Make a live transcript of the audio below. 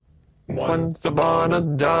Once upon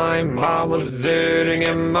a time, I was sitting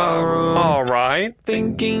in my room. All right.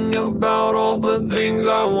 Thinking about all the things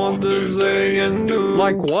I want to say and do.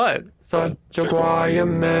 Like what? Such a quiet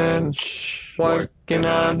man. What can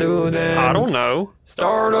I do then? I don't know.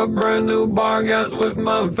 Start a brand new podcast with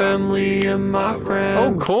my family and my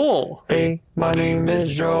friends. Oh, cool. Hey, my name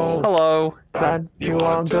is Joe. Hello. Glad you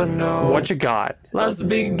all to know. What you got? Let's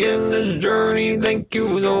begin this journey. Thank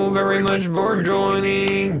you so very much for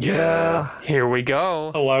joining. Yeah. Here we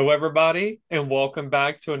go. Hello, everybody, and welcome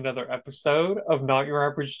back to another episode of Not Your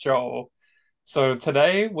Average Joel. So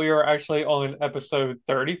today we are actually on episode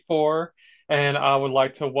 34, and I would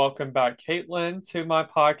like to welcome back Caitlyn to my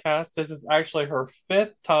podcast. This is actually her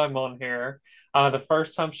fifth time on here. The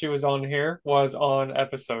first time she was on here was on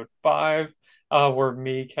episode 5, where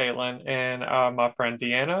me, Caitlyn, and my friend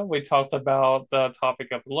Deanna, we talked about the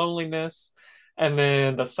topic of loneliness. And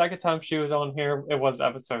then the second time she was on here, it was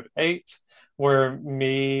episode 8 where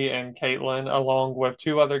me and Caitlin, along with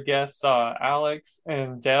two other guests, Alex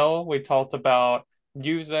and Dell, we talked about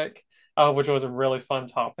music, which was a really fun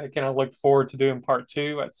topic. And I look forward to doing part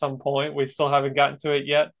 2 at some point. We still haven't gotten to it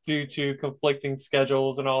yet due to conflicting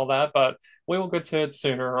schedules and all that, but we will get to it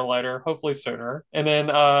sooner or later, hopefully sooner. And then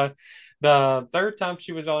the third time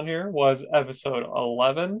she was on here was episode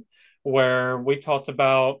 11, where we talked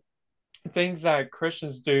about things that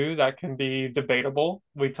Christians do that can be debatable.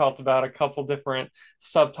 We talked about a couple different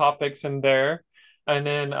subtopics in there. And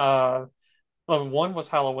then one was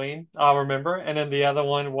Halloween, I remember, and then the other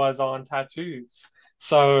one was on tattoos.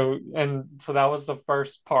 So that was the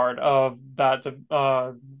first part of that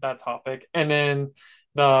topic. And then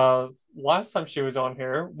the last time she was on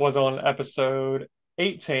here was on episode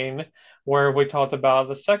 18, where we talked about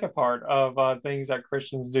the second part of things that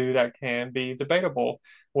Christians do that can be debatable,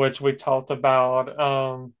 which we talked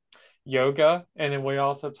about yoga, and then we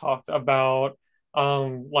also talked about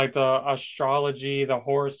like the astrology, the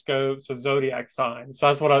horoscopes, the zodiac signs. So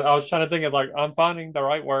that's what I was trying to think of, like I'm finding the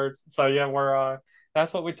right words. So yeah, we're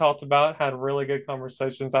that's what we talked about. Had really good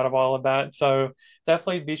conversations out of all of that. So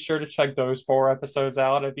definitely be sure to check those 4 episodes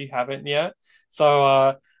out if you haven't yet.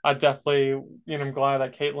 So I definitely, I'm glad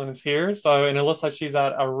that Caitlin is here. So, and it looks like she's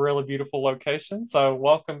at a really beautiful location. So,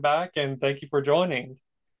 welcome back and thank you for joining.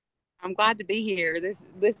 I'm glad to be here. This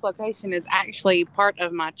location is actually part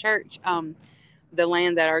of my church. The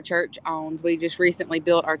land that our church owns. We just recently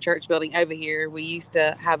built our church building over here. We used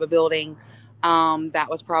to have a building that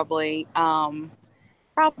was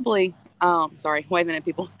sorry, wait a minute,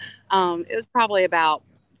 people. It was probably about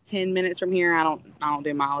 10 minutes from here. I don't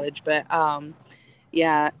do mileage, but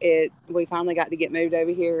yeah, we finally got to get moved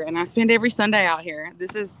over here, and I spend every Sunday out here.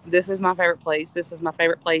 This is my favorite place. This is my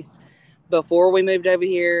favorite place. Before we moved over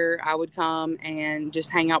here, I would come and just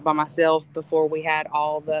hang out by myself before we had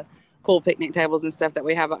all the cool picnic tables and stuff that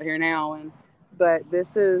we have out here now. But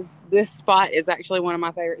this spot is actually one of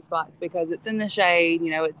my favorite spots because it's in the shade.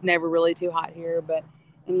 It's never really too hot here,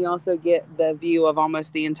 and you also get the view of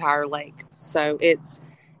almost the entire lake. So it's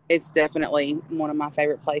definitely one of my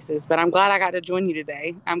favorite places. But I'm glad I got to join you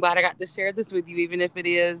today. I'm glad I got to share this with you, even if it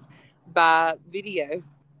is by video.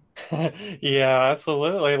 Yeah,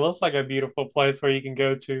 absolutely. It looks like a beautiful place where you can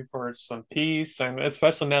go to for some peace, and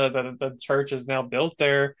especially now that the church is now built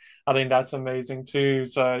there, I think that's amazing too.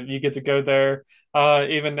 So you get to go there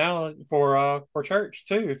even now for church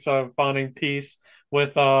too. So finding peace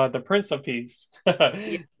with the Prince of Peace.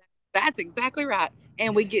 Yeah, that's exactly right.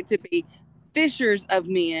 And we get to be fishers of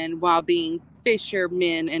men while being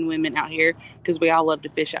fishermen and women out here because we all love to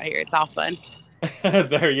fish out here. It's all fun.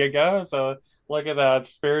 There you go. So look at that,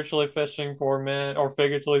 spiritually fishing for men or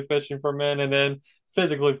figuratively fishing for men, and then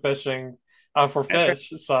physically fishing for That's right.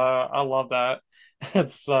 fish. So I love that. And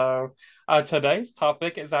so today's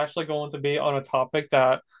topic is actually going to be on a topic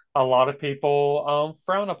that a lot of people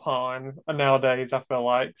frown upon nowadays, I feel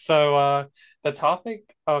like. So the topic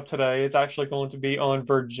of today is actually going to be on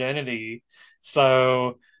virginity.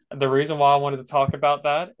 So the reason why I wanted to talk about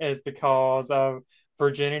that is because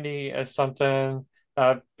virginity is something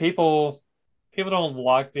people don't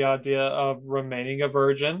like the idea of remaining a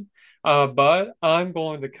virgin. But I'm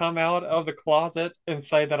going to come out of the closet and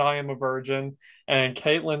say that I am a virgin. And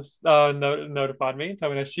Caitlin's notified me and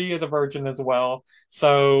told me that she is a virgin as well.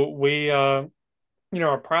 So we, are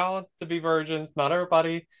proud to be virgins. Not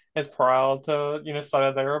everybody is proud to, say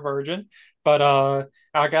that they're a virgin. But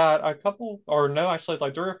I got a couple, or no, actually,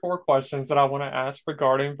 like 3 or 4 questions that I want to ask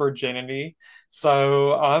regarding virginity.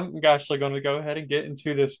 So I'm actually going to go ahead and get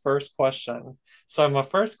into this first question. So my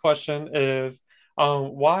first question is,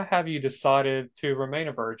 why have you decided to remain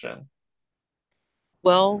a virgin?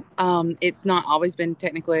 Well, it's not always been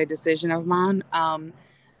technically a decision of mine.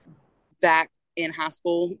 Back in high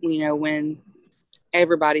school, when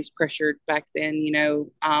everybody's pressured back then,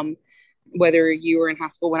 whether you were in high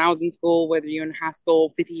school when I was in school, whether you were in high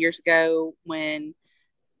school 50 years ago when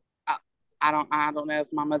I, I don't know if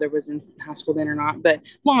my mother was in high school then or not, but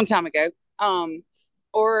long time ago. Um,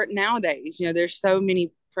 or nowadays, there's so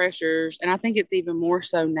many pressures, and I think it's even more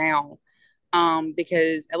so now.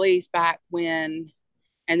 Because at least back when,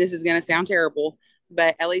 and this is going to sound terrible,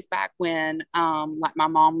 but at least back when, like my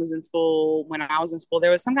mom was in school, when I was in school,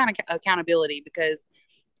 there was some kind of accountability because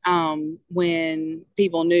when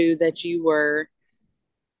people knew that you were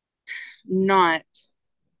not,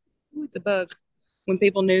 ooh, it's a bug, when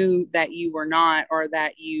people knew that you were not, or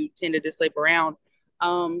that you tended to sleep around,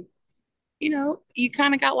 um, you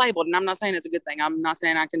kind of got labeled. And I'm not saying it's a good thing. I'm not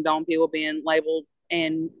saying I condone people being labeled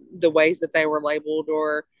in the ways that they were labeled,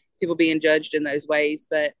 or people being judged in those ways.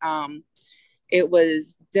 But it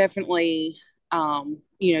was definitely,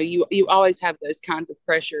 you always have those kinds of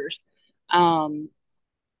pressures. Um,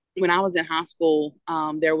 when I was in high school,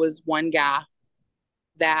 there was one guy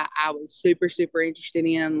that I was super, super interested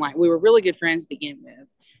in. Like, we were really good friends to begin with.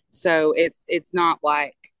 So it's not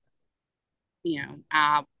like,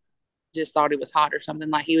 I just thought he was hot or something.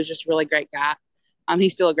 Like, he was just a really great guy.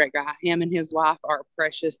 He's still a great guy. Him and his wife are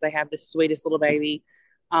precious. They have the sweetest little baby.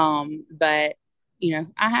 But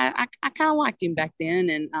I kind of liked him back then,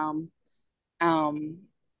 and um,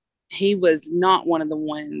 he was not one of the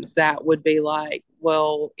ones that would be like,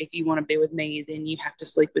 well, if you want to be with me, then you have to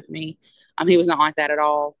sleep with me. He was not like that at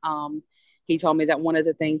all. He told me that one of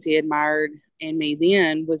the things he admired in me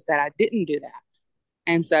then was that I didn't do that.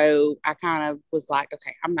 And so I kind of was like,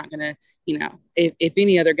 okay, I'm not going to, if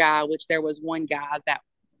any other guy, which there was one guy that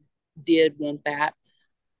did want that.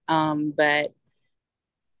 But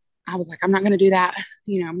I was like, I'm not going to do that.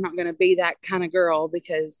 I'm not going to be that kind of girl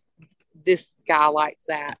because this guy likes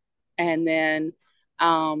that. And then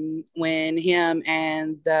when him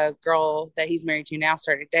and the girl that he's married to now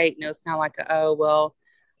started dating, it was kind of like, oh, well,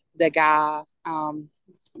 the guy,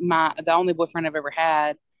 the only boyfriend I've ever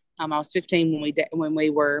had, I was 15 when we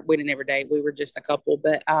didn't ever date. We were just a couple,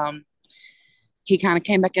 but he kind of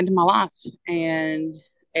came back into my life, and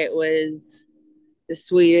it was the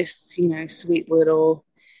sweetest, sweet little,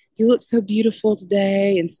 you look so beautiful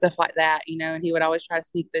today and stuff like that, and he would always try to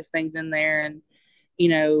sneak those things in there. And,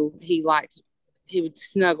 he would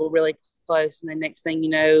snuggle really close. And the next thing,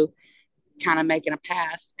 kind of making a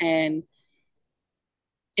pass. And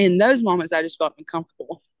in those moments, I just felt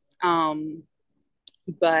uncomfortable.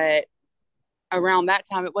 But around that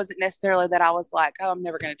time, it wasn't necessarily that I was like, oh, I'm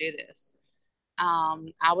never going to do this.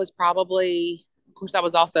 I was probably, of course, I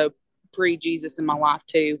was also pre Jesus in my life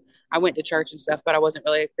too. I went to church and stuff, but I wasn't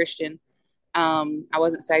really a Christian. I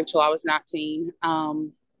wasn't saved till I was 19.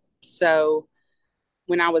 So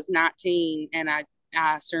when I was 19 and I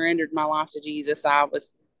surrendered my life to Jesus, I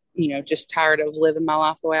was, just tired of living my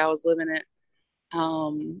life the way I was living it.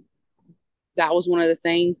 Um, that was one of the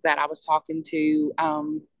things that I was talking to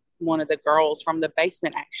one of the girls from the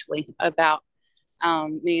basement actually about.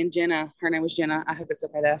 Me and Jenna, her name was Jenna. I hope it's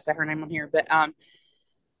okay that I say her name on here, but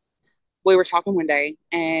we were talking one day,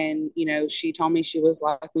 and she told me, she was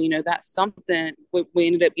like, well, that's something. We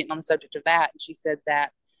ended up getting on the subject of that, and she said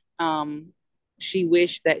that she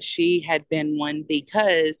wished that she had been one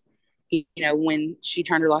because when she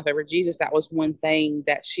turned her life over to Jesus, that was one thing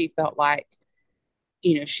that she felt like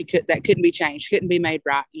she couldn't be changed, couldn't be made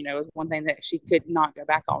right. It was one thing that she could not go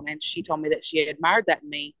back on. And she told me that she admired that in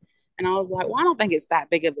me. And I was like, well, I don't think it's that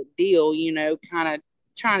big of a deal, kind of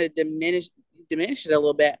trying to diminish it a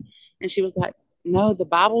little bit. And she was like, no, the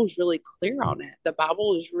Bible is really clear on it. The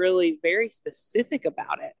Bible is really very specific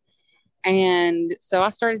about it. And so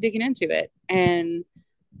I started digging into it, and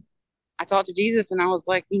I talked to Jesus, and I was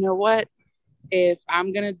like, you know what? If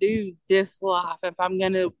I'm going to do this life, if I'm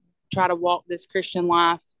going to try to walk this Christian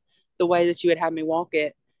life the way that you would have me walk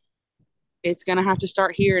it, it's going to have to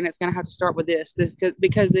start here, and it's going to have to start with this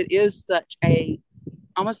because it is such a,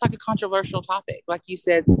 almost like a controversial topic. Like you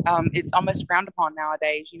said, it's almost frowned upon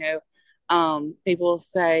nowadays. People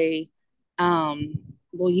say,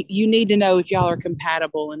 well, you need to know if y'all are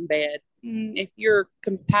compatible in bed. If you're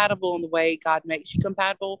compatible in the way God makes you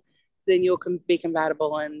compatible, then you'll be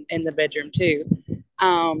compatible in the bedroom too.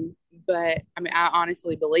 But I mean, I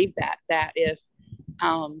honestly believe that if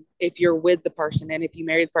you're with the person, and if you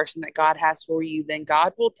marry the person that God has for you, then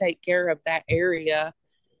God will take care of that area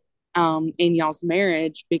in y'all's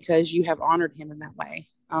marriage because you have honored him in that way.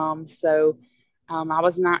 I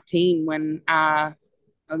was 19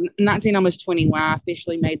 almost 20, when I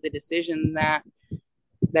officially made the decision that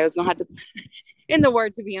they was gonna have to, in the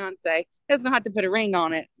words of Beyonce, they was gonna have to put a ring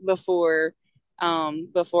on it before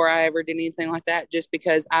I ever did anything like that. Just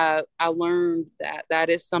because I learned that that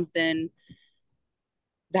is something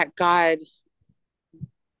that God,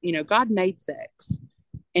 God made sex,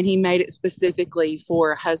 and He made it specifically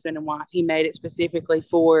for a husband and wife. He made it specifically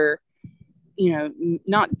for,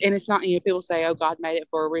 not, and it's not, people say, oh, God made it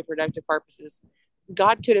for reproductive purposes.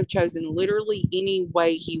 God could have chosen literally any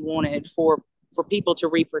way He wanted for people to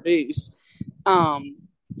reproduce. And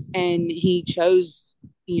He chose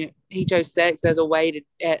sex as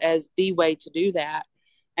as the way to do that.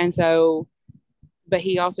 And so, but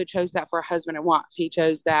He also chose that for a husband and wife. He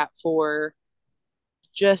chose that for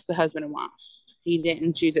just the husband and wife. He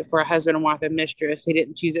didn't choose it for a husband and wife and mistress. He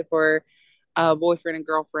didn't choose it for a boyfriend and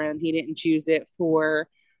girlfriend. He didn't choose it for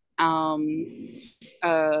a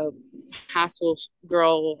high school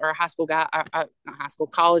girl or a high school guy, not high school,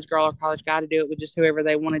 college girl or college guy to do it with just whoever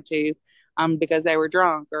they wanted to, because they were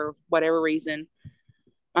drunk or whatever reason.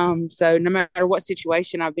 So no matter what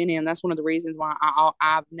situation I've been in, that's one of the reasons why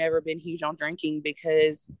I've never been huge on drinking,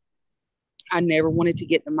 because I never wanted to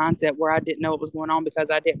get the mindset where I didn't know what was going on, because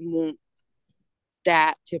I didn't want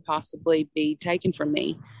that to possibly be taken from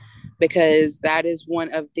me, because that is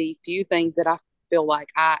one of the few things that I feel like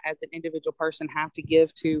I, as an individual person, have to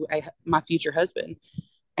give to my future husband.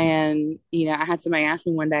 And, I had somebody ask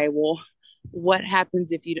me one day, well, what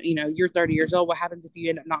happens if you're 30 years old? What happens if you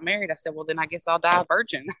end up not married? I said, well, then I guess I'll die a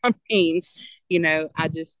virgin. I mean,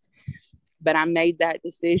 but I made that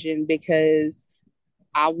decision because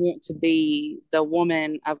I want to be the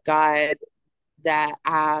woman of God that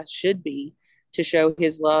I should be, to show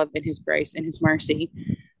His love and His grace and His mercy.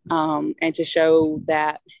 And to show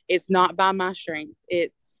that it's not by my strength,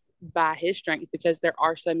 it's by His strength, because there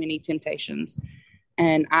are so many temptations.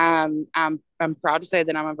 And I'm proud to say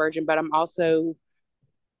that I'm a virgin, but I'm also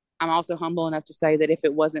humble enough to say that if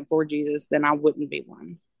it wasn't for Jesus, then I wouldn't be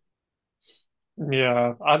one.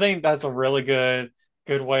 Yeah, I think that's a really good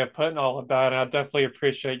way of putting all of that. And I definitely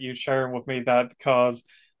appreciate you sharing with me that, because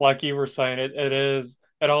like you were saying,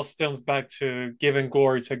 it all stems back to giving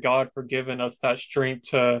glory to God for giving us that strength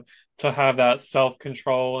to have that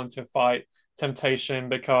self-control and to fight temptation,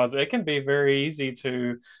 because it can be very easy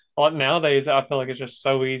to, like, nowadays I feel like it's just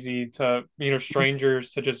so easy to,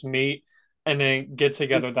 strangers to just meet and then get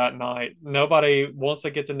together that night. Nobody wants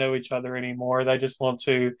to get to know each other anymore. They just want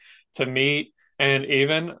to meet. And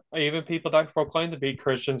even people that proclaim to be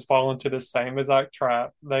Christians fall into the same exact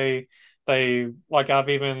trap. They like,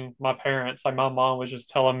 my parents, like my mom was just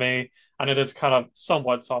telling me, I know this kind of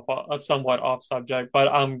somewhat off subject, but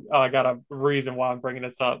I got a reason why I'm bringing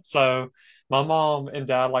this up. So my mom and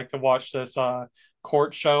dad like to watch this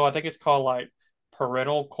court show. I think it's called like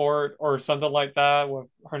Parental Court or something like that. With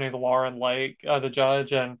her name's Lauren Lake, the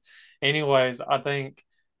judge. And anyways, I think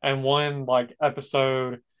in one like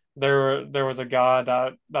episode, there was a guy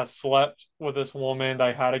that slept with this woman.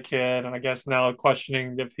 They had a kid, and I guess now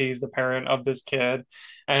questioning if he's the parent of this kid.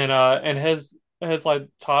 And his like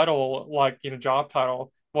title, like, job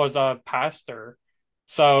title was a pastor.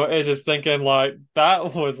 So it's just thinking like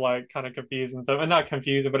that was like kind of confusing, and not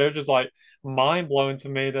confusing, but it was just like mind blowing to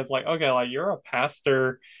me. That's like, okay, like you're a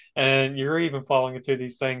pastor and you're even falling into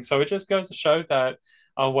these things. So it just goes to show that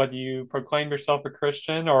whether you proclaim yourself a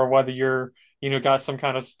Christian or whether you're, got some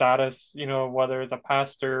kind of status, whether it's a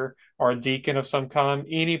pastor or a deacon of some kind,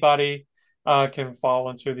 anybody can fall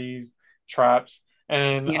into these traps.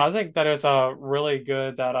 And Yeah. I think that is really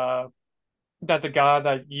good that the guy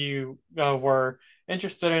that you were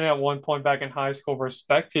interested in at one point back in high school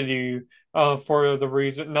respected you for the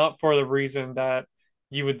reason, not for the reason that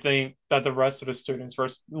you would think that the rest of the students were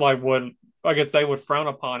like would, I guess they would frown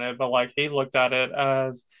upon it, but like he looked at it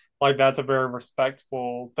as like that's a very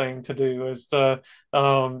respectful thing to do, is to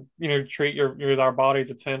treat our body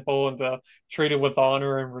as a temple and to treat it with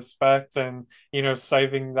honor and respect, and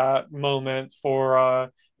saving that moment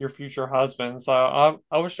for your future husband. So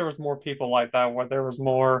I wish there was more people like that, where there was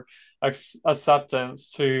more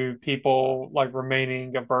acceptance to people like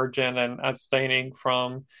remaining a virgin and abstaining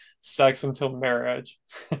from sex until marriage.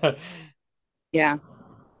 Yeah.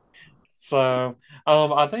 So,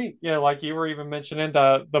 I think, like you were even mentioning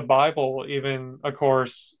that the Bible even, of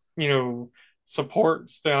course,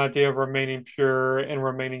 supports the idea of remaining pure and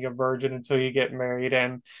remaining a virgin until you get married.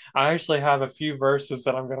 And I actually have a few verses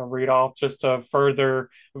that I'm going to read off just to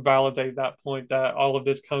further validate that point, that all of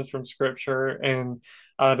this comes from Scripture, and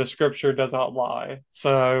the Scripture does not lie.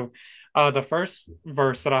 So, the first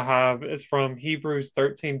verse that I have is from Hebrews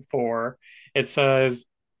 13:4. It says,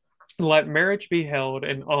 let marriage be held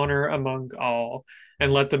in honor among all,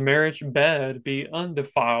 and let the marriage bed be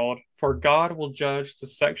undefiled, for God will judge the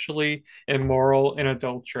sexually immoral and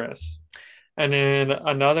adulterous. And then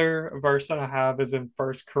another verse that I have is in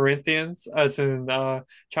First Corinthians, as in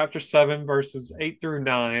chapter 7, verses 8 through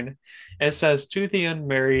 9. It says, "To the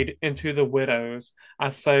unmarried and to the widows, I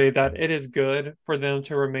say that it is good for them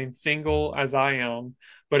to remain single as I am.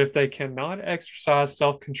 But if they cannot exercise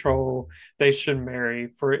self-control, they should marry,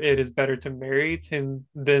 for it is better to marry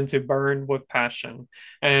than to burn with passion."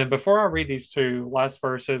 And before I read these two last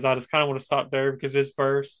verses, I just kind of want to stop there because this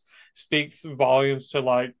verse speaks volumes to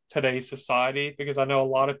like today's society, because I know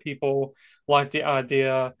a lot of people like the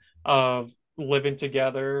idea of living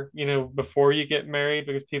together, before you get married,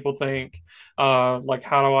 because people think, like,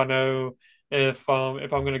 how do I know if I'm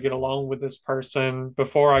going to get along with this person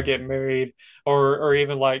before I get married, or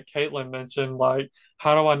even like Caitlyn mentioned, like,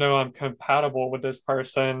 how do I know I'm compatible with this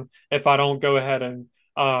person if I don't go ahead and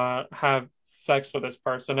have sex with this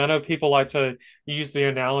person? I know people like to use the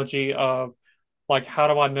analogy of, like, how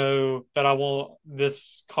do I know that I want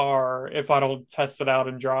this car if I don't test it out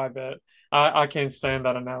and drive it? I can't stand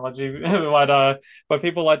that analogy, but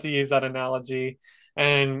people like to use that analogy,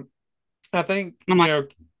 and I think I'm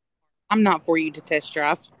like, I'm not for you to test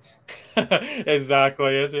drive.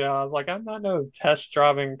 exactly. Yeah, I was like, I'm not no test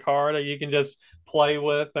driving car that you can just play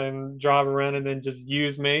with and drive around and then just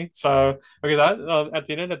use me. So, because at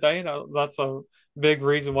the end of the day, that's a big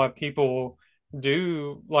reason why people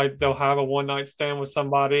do, like, they'll have a one night stand with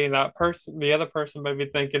somebody, and the other person may be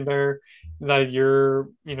thinking that you're,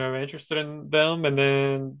 interested in them, and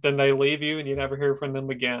then they leave you and you never hear from them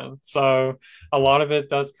again. So, a lot of it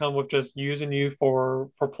does come with just using you for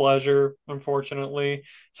pleasure, unfortunately.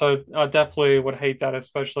 So I definitely would hate that,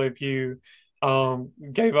 especially if you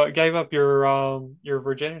gave up your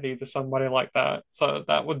virginity to somebody like that. So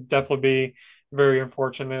that would definitely be very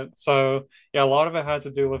unfortunate. So yeah, a lot of it has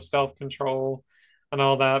to do with self-control and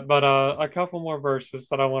all that. But a couple more verses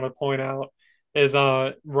that I want to point out is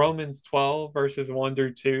Romans 12 verses 1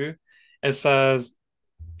 through 2. It says,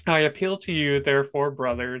 "I appeal to you, therefore,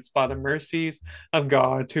 brothers, by the mercies of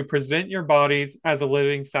God, to present your bodies as a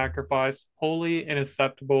living sacrifice, holy and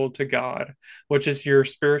acceptable to God, which is your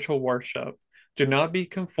spiritual worship. Do not be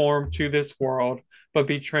conformed to this world, but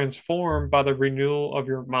be transformed by the renewal of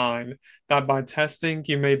your mind, that by testing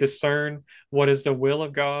you may discern what is the will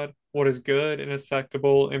of God, what is good and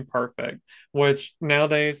acceptable and perfect." Which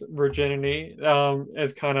nowadays virginity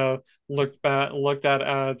is kind of looked at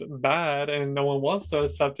as bad, and no one wants to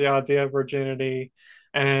accept the idea of virginity.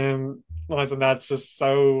 And listen, that's just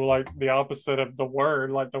so like the opposite of the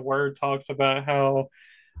word. Like, the word talks about how,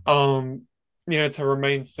 um to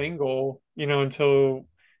remain single, until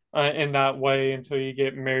in that way, until you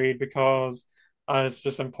get married, because it's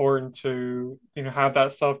just important to, have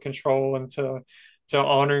that self-control, and to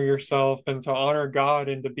honor yourself and to honor God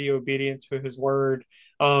and to be obedient to his word,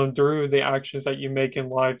 through the actions that you make in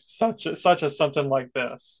life, such as something like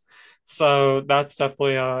this. So that's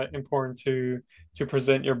definitely important to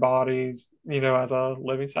present your bodies, as a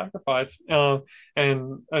living sacrifice, and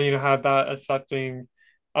have that accepting,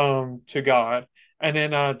 to God. And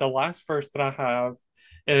then the last verse that I have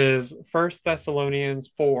is First Thessalonians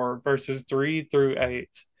 4 verses 3 through 8.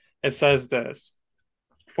 It says this: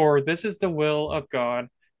 "For this is the will of God,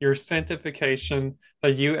 your sanctification,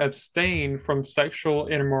 that you abstain from sexual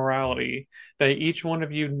immorality, that each one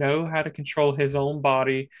of you know how to control his own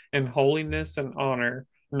body in holiness and honor,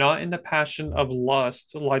 not in the passion of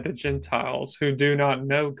lust like the Gentiles who do not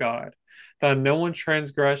know God, that no one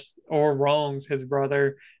transgress or wrongs his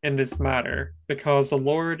brother in this matter, because the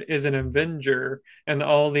Lord is an avenger in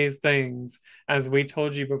all these things, as we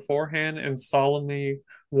told you beforehand and solemnly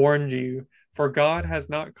warned you. For God has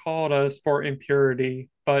not called us for impurity,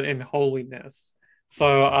 but in holiness."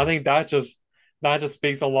 So I think that just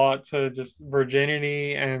speaks a lot to just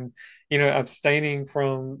virginity, and abstaining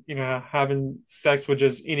from having sex with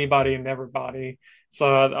just anybody and everybody.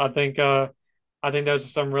 So I think those are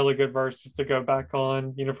some really good verses to go back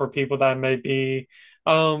on, for people that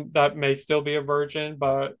may still be a virgin,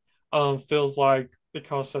 but feels like,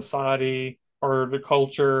 because society or the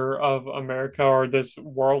culture of America or this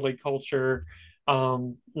worldly culture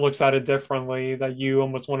looks at it differently, that you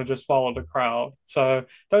almost want to just follow the crowd. So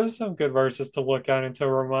those are some good verses to look at and to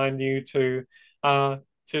remind you uh,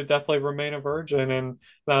 to definitely remain a virgin. And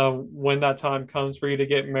when that time comes for you to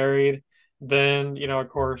get married, then of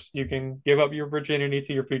course you can give up your virginity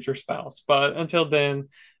to your future spouse. But until then,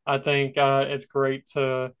 I think it's great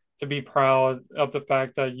to be proud of the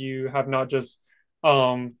fact that you have not just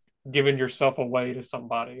um, given yourself away to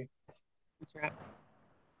somebody. That's right.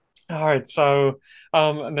 All right, so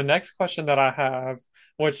the next question that I have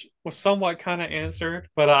which was somewhat kind of answered,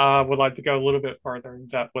 but I would like to go a little bit further in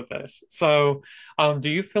depth with this. So, do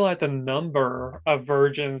you feel like the number of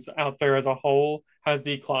virgins out there as a whole has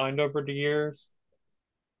declined over the years?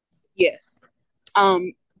 Yes.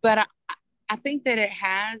 But I think that it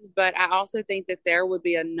has, but I also think that there would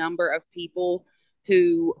be a number of people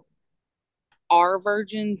who are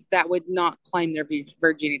virgins that would not claim their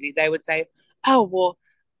virginity. They would say, "Oh, well,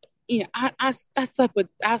 I slept with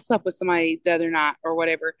somebody the other night or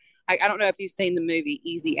whatever." I don't know if you've seen the movie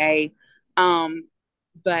Easy A, um,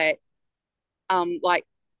 but like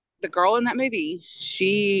the girl in that movie,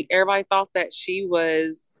 everybody thought that she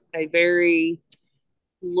was a very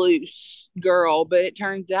loose girl, but it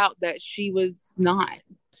turns out that she was not.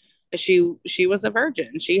 She was a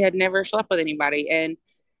virgin. She had never slept with anybody, and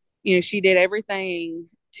she did everything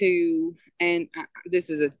to. And this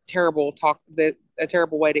is a terrible a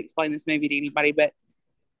terrible way to explain this movie to anybody, but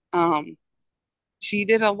um, she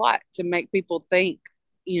did a lot to make people think,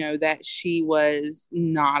 that she was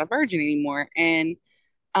not a virgin anymore, and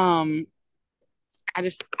um, I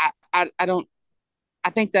don't. I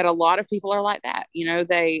think that a lot of people are like that.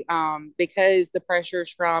 They because the pressures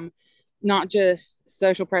from not just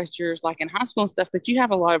social pressures like in high school and stuff, but you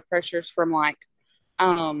have a lot of pressures from like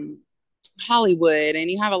um Hollywood, and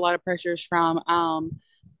you have a lot of pressures from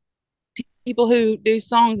people who do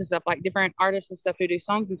songs and stuff, like different artists and stuff who do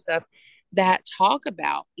songs and stuff that talk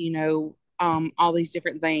about, all these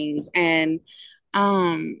different things. And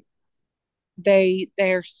um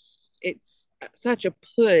they're it's such a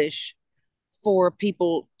push for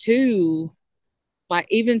people to, like,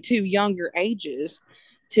 even to younger ages,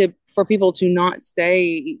 to for people to not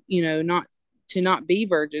stay, not to not be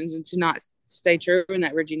virgins and to not stay true in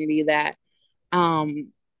that virginity, that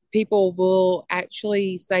um people will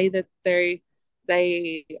actually say that they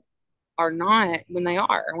are not when they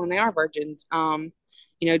are virgins,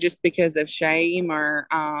 just because of shame or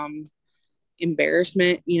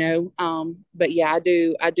embarrassment, but yeah, I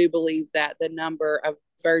do believe that the number of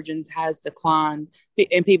virgins has declined,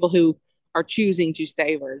 and people who are choosing to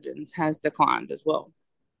stay virgins has declined as well.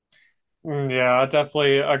 Yeah, I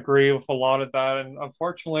definitely agree with a lot of that. And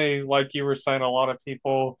unfortunately, like you were saying, a lot of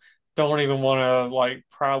people don't even want to like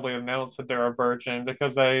proudly announce that they're a virgin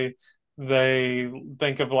because they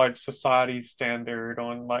think of like society's standard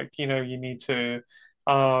on like, you need to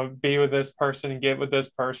be with this person and get with this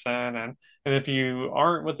person, and if you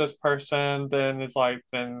aren't with this person, then it's like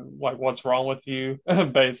then like what's wrong with you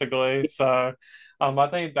basically. So I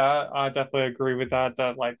think that I definitely agree with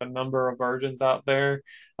that like the number of virgins out there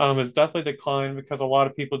has definitely declined because a lot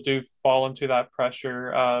of people do fall into that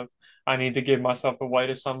pressure of I need to give myself away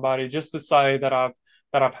to somebody just to say that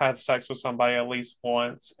I've had sex with somebody at least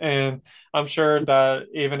once. And I'm sure that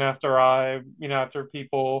even after after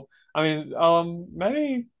people, I mean,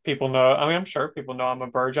 many people know. I mean, I'm sure people know I'm a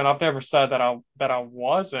virgin. I've never said that I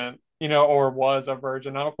wasn't, or was a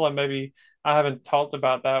virgin. I don't feel like maybe I haven't talked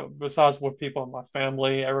about that besides with people in my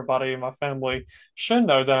family. Everybody in my family should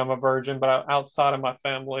know that I'm a virgin, but outside of my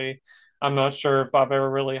family, I'm not sure if I've ever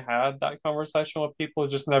really had that conversation with people.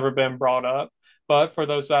 It's just never been brought up. But for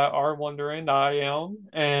those that are wondering, I am,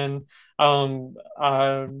 and I'm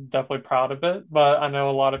definitely proud of it. But I know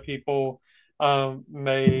a lot of people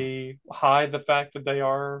may hide the fact that they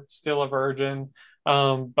are still a virgin.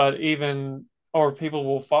 But even, or people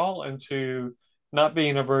will fall into not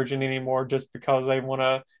being a virgin anymore just because they want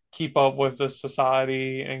to keep up with the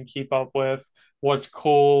society and keep up with what's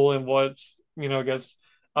cool and what's, I guess,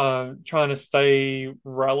 trying to stay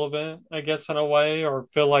relevant, I guess, in a way, or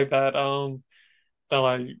feel like that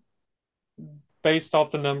like based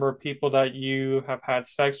off the number of people that you have had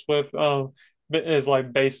sex with, is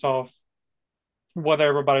like based off whether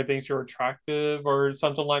everybody thinks you're attractive or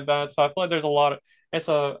something like that. So I feel like there's a lot of it's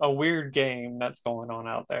a weird game that's going on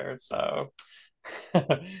out there. So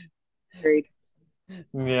Agreed.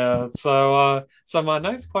 yeah. So my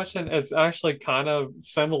next question is actually kind of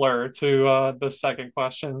similar to the second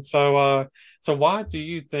question. So why do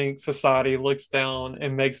you think society looks down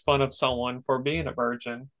and makes fun of someone for being a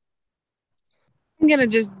virgin? I'm gonna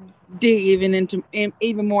just dig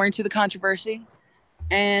even more into the controversy,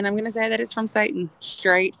 and I'm gonna say that it's from Satan,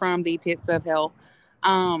 straight from the pits of hell.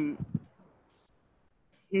 Um,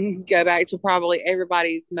 go back to probably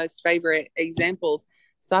everybody's most favorite examples,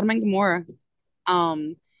 Sodom and Gomorrah.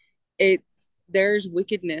 Um, it's there is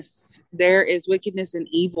wickedness and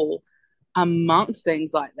evil amongst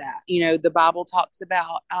things like that. The Bible talks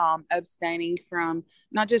about abstaining from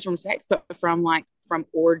not just from sex, but from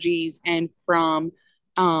orgies and from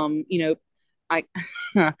like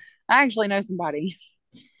I actually know somebody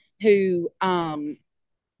who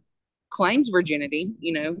claims virginity,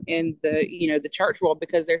 in the the church world,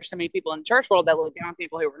 because there's so many people in the church world that look down on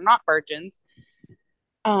people who are not virgins.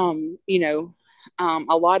 um you know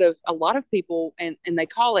a lot of people, and they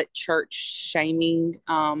call it church shaming,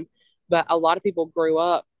 but a lot of people grew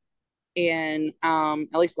up in,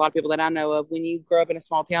 at least a lot of people that I know of, when you grow up in a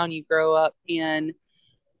small town, you grow up in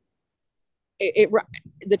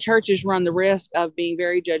the churches run the risk of being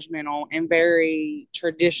very judgmental and very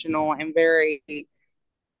traditional and very,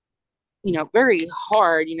 very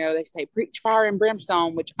hard. They say preach fire and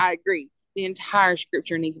brimstone, which I agree. The entire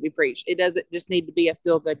scripture needs to be preached. It doesn't just need to be a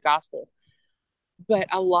feel good gospel. But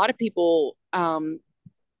a lot of people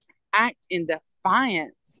act in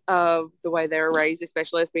defiance of the way they were raised,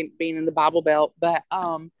 especially as being in the Bible Belt. But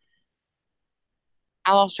I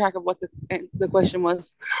lost track of what the question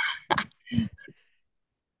was.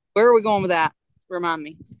 Where are we going with that? Remind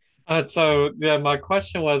me. So yeah, my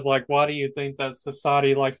question was like, why do you think that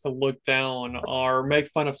society likes to look down or make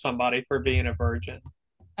fun of somebody for being a virgin?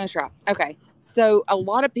 That's right. Okay. So a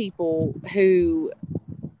lot of people who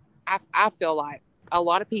I feel like a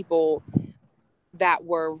lot of people that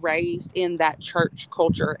were raised in that church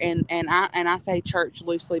culture, and I say church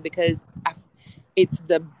loosely because it's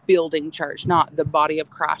the building church, not the body of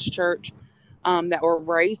Christ church, that were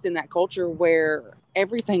raised in that culture where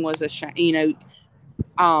everything was a shame.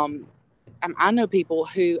 I know people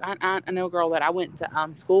who I know a girl that I went to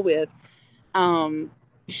school with.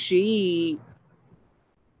 She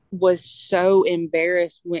was so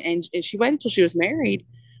embarrassed and she waited until she was married,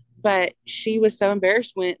 but she was so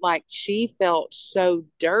embarrassed when, like, she felt so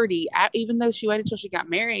dirty, even though she waited until she got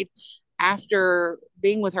married. After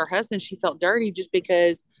being with her husband, she felt dirty just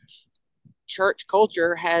because church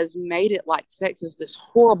culture has made it like sex is this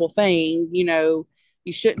horrible thing. You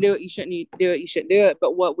shouldn't do it, you shouldn't do it, you shouldn't do it.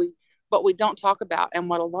 But what we don't talk about, and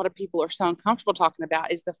what a lot of people are so uncomfortable talking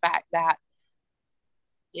about, is the fact that,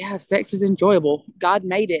 yeah, sex is enjoyable. God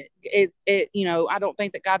made it. I don't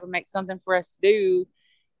think that God would make something for us to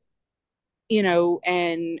do,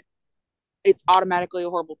 and it's automatically a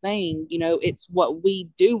horrible thing. It's what we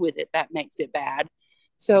do with it that makes it bad.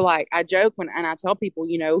 So, like, I joke and I tell people,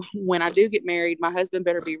 when I do get married, my husband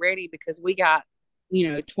better be ready, because we got,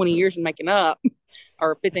 20 years of making up,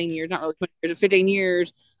 or 15 years, not really 20 years, 15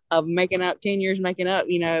 years of making up, 10 years making up,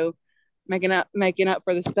 making up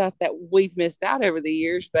for the stuff that we've missed out over the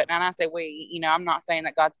years. But, and I say we, I'm not saying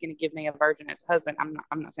that God's going to give me a virgin as a husband.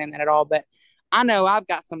 I'm not saying that at all, but I know I've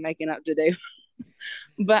got some making up to do.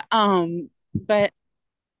 But I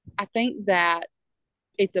think that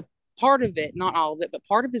it's a part of it, not all of it, but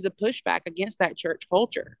part of it is a pushback against that church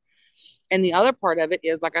culture. And the other part of it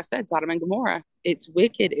is, like I said, Sodom and Gomorrah. It's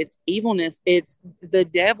wicked, it's evilness, it's the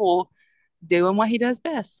devil doing what he does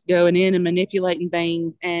best, going in and manipulating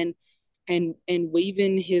things, and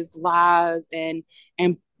weaving his lies, and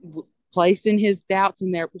placing his doubts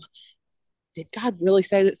in there. Did God really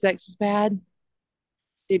say that sex is bad?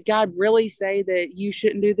 Did God really say that you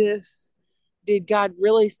shouldn't do this? Did God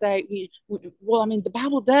really say, well, I mean, the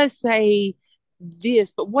Bible does say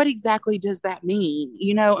this, but what exactly does that mean?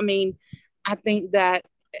 I think that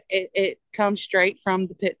it comes straight from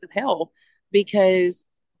the pits of hell, because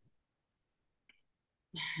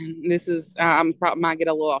this is, I'm probably might get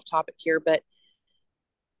a little off topic here, but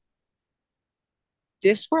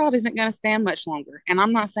this world isn't going to stand much longer. And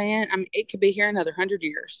I'm not saying, it could be here another 100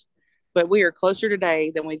 years, but we are closer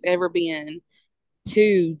today than we've ever been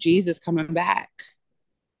to Jesus coming back.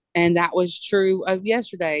 And that was true of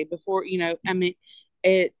yesterday. Before,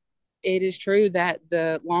 it is true that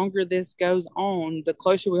the longer this goes on, the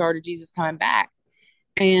closer we are to Jesus coming back.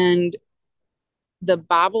 And the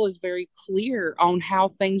Bible is very clear on how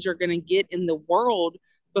things are going to get in the world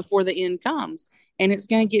before the end comes. And it's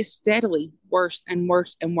going to get steadily worse and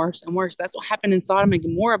worse and worse and worse. That's what happened in Sodom and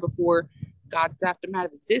Gomorrah before God zapped them out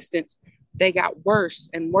of existence. They got worse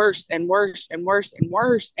and worse and worse and worse and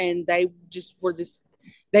worse. And they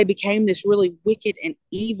became this really wicked and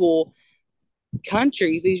evil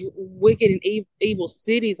countries, these wicked and evil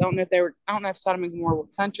cities. I don't know if Sodom and Gomorrah were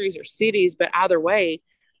countries or cities, but either way,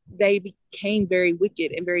 they became very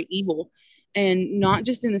wicked and very evil. And not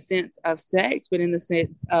just in the sense of sex, but in the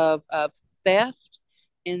sense of theft,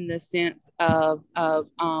 in the sense of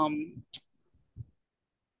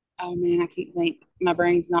oh man, I can't think. My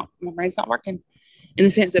brain's not working. In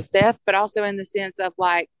the sense of theft, but also in the sense of,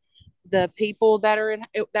 like, the people that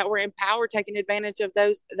were in power taking advantage of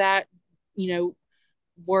those that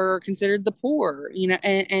were considered the poor,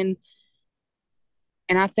 and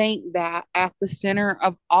I think that at the center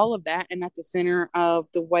of all of that, and at the center of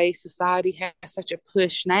the way society has such a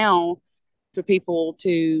push now for people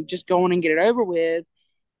to just go on and get it over with,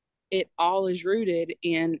 it all is rooted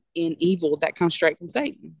in evil that comes straight from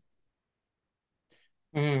Satan.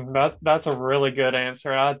 That's a really good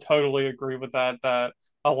answer. I totally agree with that. That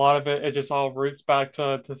a lot of it just all roots back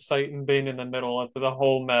to Satan being in the middle of the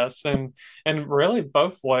whole mess, and really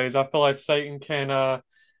both ways. I feel like Satan can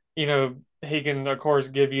he can of course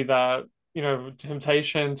give you that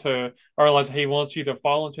temptation to, or unless he wants you to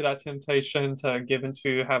fall into that temptation to give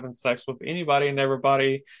into having sex with anybody and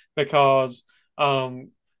everybody, because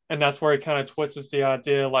and that's where he kind of twists the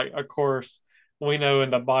idea. Like, of course, we know in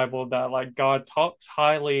the Bible that like God talks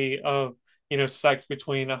highly of sex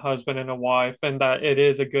between a husband and a wife, and that it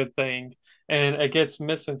is a good thing, and it gets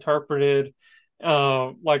misinterpreted.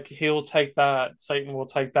 Like Satan will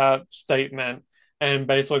take that statement and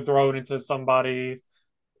basically throw it into somebody's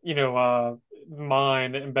you know, uh,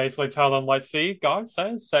 mind and basically tell them, like, see, God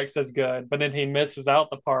says sex is good, but then he misses out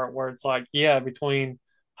the part where it's like, yeah, between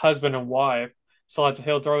husband and wife. So like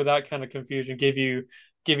he'll throw that kind of confusion, give you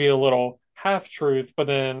a little half truth, but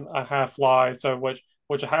then a half lie. So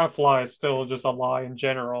which a half lie is still just a lie in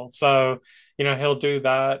general. So, he'll do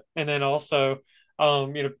that. And then also,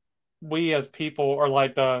 we as people are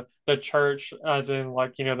like the church, as in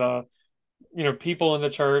like, people in the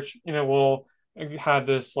church, will have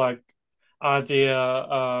this like idea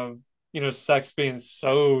of sex being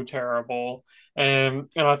so terrible, and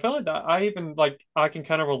I feel like that I even like I can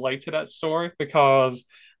kind of relate to that story because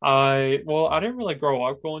I didn't really grow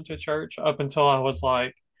up going to church up until I was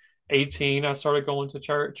like 18. I started going to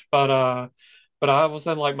church, but I was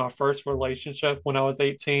in like my first relationship when I was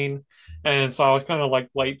 18, and so I was kind of like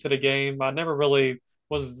late to the game. I never really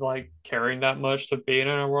was like caring that much to being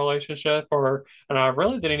in a relationship, and I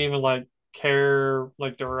really didn't even like care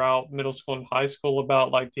like throughout middle school and high school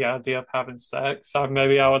about like the idea of having sex.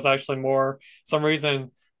 Maybe I was actually more some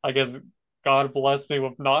reason, I guess God blessed me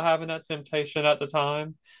with not having that temptation at the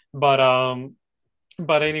time. But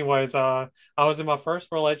anyways, I was in my first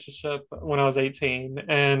relationship when I was 18,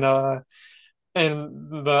 and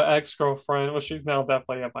the ex-girlfriend, well, she's now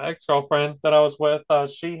definitely my ex-girlfriend that I was with,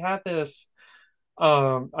 she had this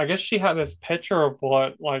I guess she had this picture of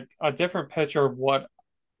what like a different picture of what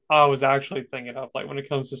I was actually thinking of, like when it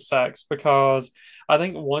comes to sex, because I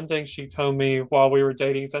think one thing she told me while we were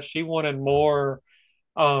dating is that she wanted more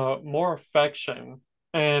affection.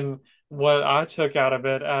 And what I took out of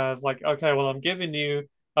it as like, okay, well, I'm giving you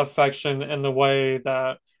affection in the way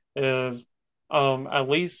that is at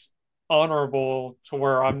least honorable, to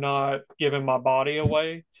where I'm not giving my body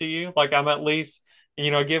away to you. Like I'm at least,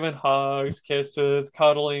 giving hugs, kisses,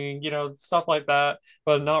 cuddling, stuff like that,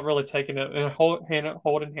 but not really taking it and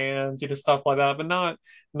holding hands, stuff like that, but not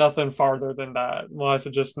nothing farther than that. Well, I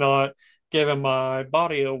just not giving my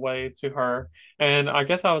body away to her. And I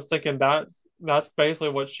guess I was thinking that's basically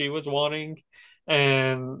what she was wanting.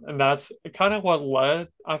 And that's kind of what led,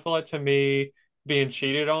 I feel like, to me being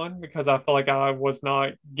cheated on, because I feel like I was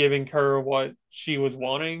not giving her what she was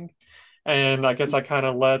wanting. And I guess I kind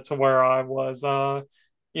of led to where I was,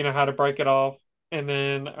 had to break it off. And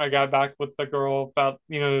then I got back with the girl about,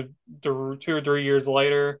 2 or 3 years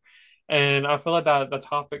later. And I feel like that the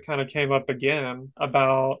topic kind of came up again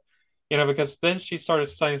about, because then she started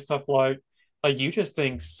saying stuff like you just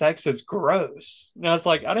think sex is gross. And I was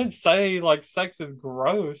like, I didn't say like sex is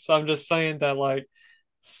gross. I'm just saying that like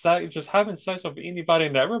sex, just having sex with anybody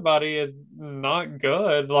and everybody is not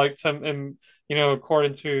good. Like and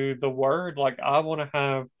according to the word, like I want to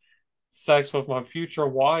have sex with my future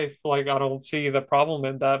wife. Like I don't see the problem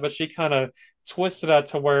in that. But she kind of twisted that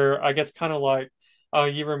to where I guess kind of like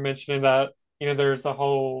you were mentioning that there's the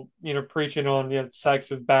whole preaching on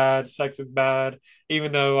sex is bad,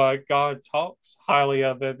 even though God talks highly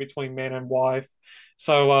of it between man and wife.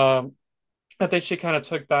 So I think she kind of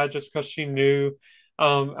took that just because she knew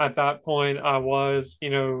at that point I was,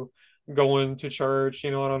 going to church,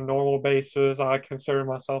 on a normal basis. I considered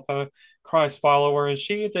myself a Christ follower, and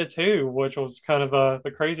she did too, which was kind of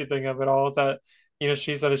the crazy thing of it all is that,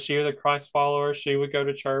 she said if she was a Christ follower, she would go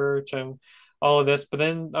to church and all of this. But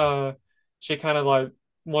then she kind of like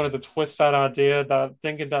wanted to twist that idea, that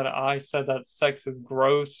thinking that I said that sex is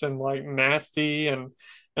gross and like nasty, and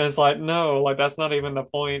it's like, no, like that's not even the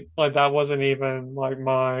point. Like that wasn't even like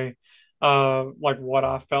my like what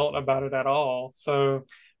I felt about it at all. So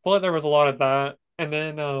I feel like there was a lot of that. And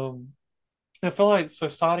then I feel like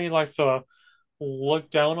society likes to look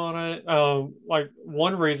down on it. Like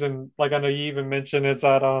one reason, like I know you even mentioned, is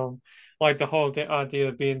that like the whole idea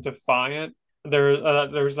of being defiant.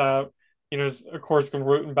 There's of course,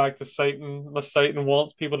 rooting back to Satan. The Satan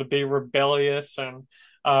wants people to be rebellious and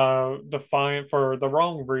defiant for the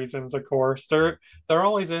wrong reasons. Of course, there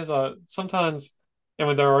always is a sometimes and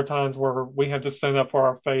when there are times where we have to stand up for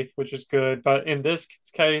our faith, which is good. But in this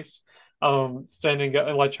case, standing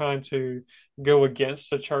like trying to go against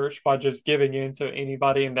the church by just giving in to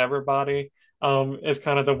anybody and everybody, is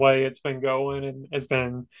kind of the way it's been going, and it's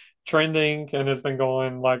been trending, and it's been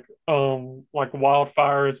going like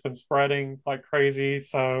wildfire. It's been spreading like crazy.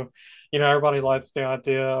 So, everybody likes the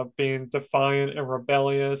idea of being defiant and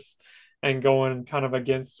rebellious and going kind of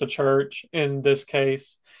against the church in this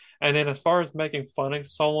case. And then as far as making fun of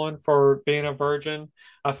someone for being a virgin,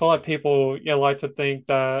 I feel like people, like to think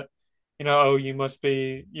that, oh,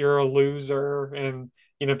 you're a loser. And,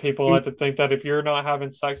 people like to think that if you're not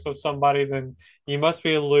having sex with somebody, then you must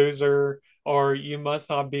be a loser, or you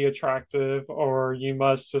must not be attractive, or you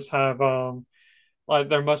must just have, like,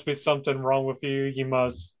 there must be something wrong with you. You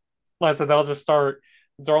must, like, so they'll just start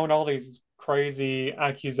throwing all these crazy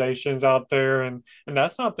accusations out there. And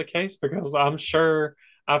that's not the case, because I'm sure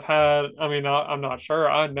I'm not sure,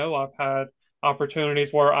 I know I've had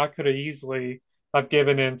opportunities where I could have easily have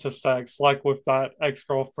given in to sex, like with that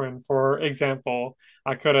ex-girlfriend, for example.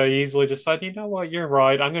 I could have easily just said, you know what, you're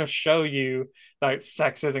right. I'm going to show you that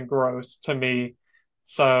sex isn't gross to me.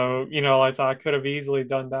 So, like, so I could have easily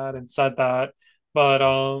done that and said that. But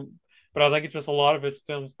but I think it's just a lot of it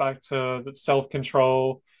stems back to the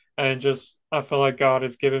self-control, and just I feel like God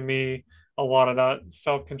has given me a lot of that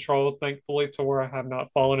self-control, thankfully, to where I have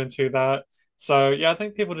not fallen into that. So yeah, I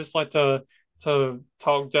think people just like to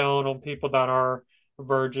talk down on people that are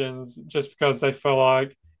virgins just because they feel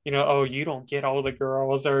like, oh, you don't get all the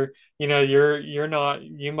girls, or, you're not,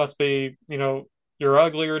 you must be, you're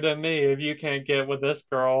uglier than me if you can't get with this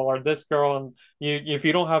girl or this girl. And if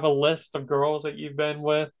you don't have a list of girls that you've been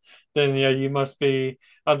with, then yeah, you must be.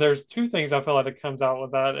 There's two things I feel like it comes out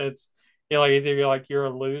with that. It's, like, either you're a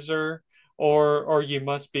loser, or you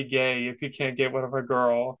must be gay if you can't get with a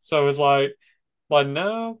girl. So it's like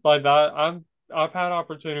no, like that. I've had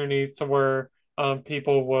opportunities to where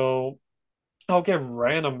people will I'll get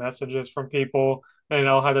random messages from people, and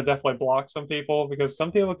I'll have to definitely block some people, because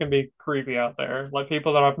some people can be creepy out there. Like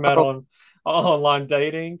people that I've met Oh, on online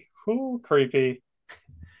dating. Whoo, creepy.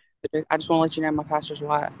 I just want to let you know my pastor's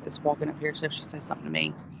wife is walking up here, so if she says something to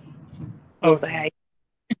me, we'll say Okay.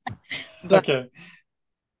 hey. But Okay.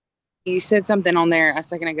 you said something on there a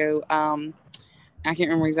second ago. I can't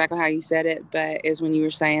remember exactly how you said it, but is when you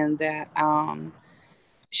were saying that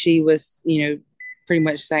she was, pretty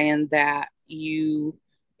much saying that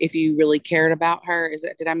if you really cared about her,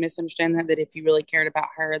 did I misunderstand that? That if you really cared about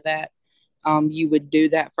her, that you would do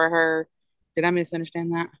that for her? Did I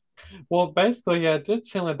misunderstand that? Well, basically, yeah, it did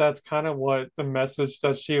seem like that's kind of what the message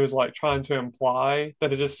that she was like trying to imply,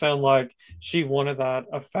 that it just sounded like she wanted that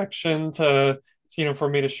affection to, for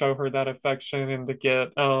me to show her that affection and to get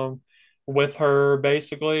with her,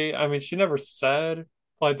 basically. I mean, she never said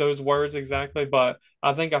like those words exactly, but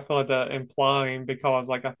I feel like that implying, because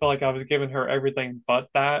like I feel like I was giving her everything but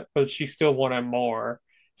that, but she still wanted more.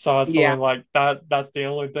 So I was Yeah, feeling like that's the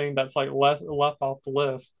only thing that's like left off the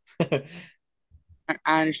list.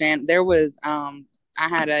 I understand. There was I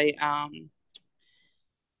had a I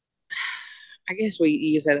guess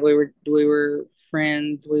you said that we were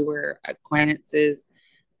friends, we were acquaintances.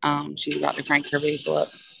 She's about to crank her vehicle up.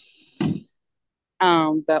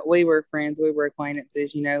 But we were friends, we were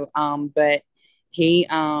acquaintances, but he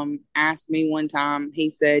asked me one time, he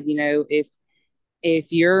said, if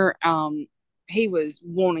you're he was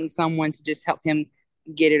wanting someone to just help him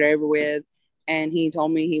get it over with. And he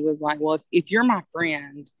told me, he was like, well, if you're my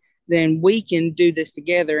friend, then we can do this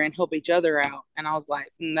together and help each other out. And I was like,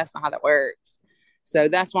 that's not how that works. So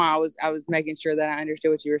that's why I was making sure that I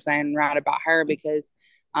understood what you were saying right about her, because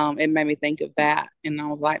it made me think of that. And I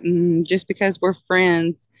was like, just because we're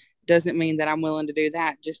friends doesn't mean that I'm willing to do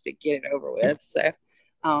that just to get it over with. So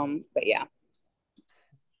but yeah.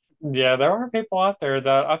 Yeah, there are people out there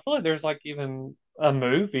that I feel like there's like even a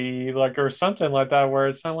movie like or something like that where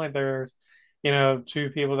it sounds like there's,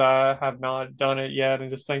 two people that have not done it yet,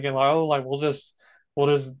 and just thinking like, oh, like we'll just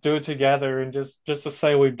do it together, and just to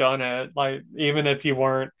say we've done it. Like even if you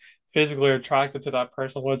weren't physically attracted to that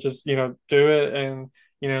person, we'll just, do it, and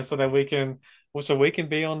so that we can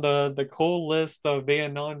be on the cool list of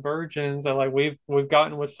being non-virgins, and like we've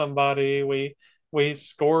gotten with somebody, we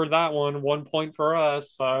scored that 1 point for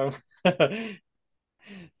us. So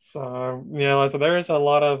so yeah, so there is a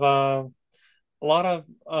lot of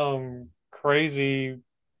crazy,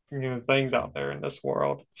 things out there in this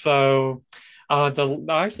world. So I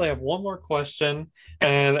actually have one more question,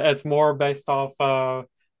 and it's more based off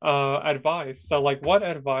advice. So like, what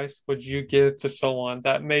advice would you give to someone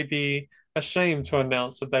that may be ashamed to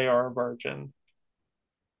announce that they are a virgin?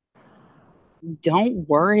 don't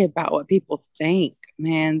worry about what people think,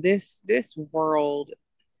 man. This world,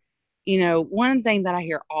 one thing that I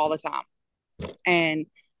hear all the time, and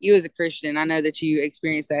you as a Christian, I know that you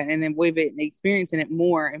experience that, and then we've been experiencing it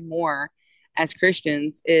more and more as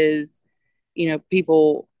Christians is,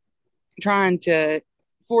 people trying to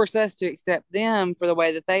force us to accept them for the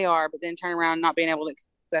way that they are, but then turn around not being able to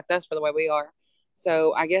accept us for the way we are.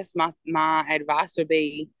 So I guess my advice would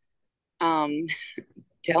be, um,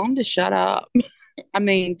 tell them to shut up. I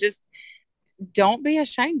mean, just don't be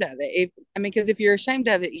ashamed of it. Because if you're ashamed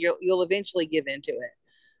of it, you'll eventually give into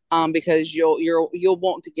it. Because you'll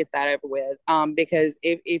want to get that over with. Because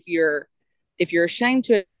if you're ashamed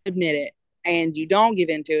to admit it and you don't give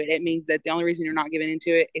into it, it means that the only reason you're not giving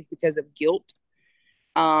into it is because of guilt.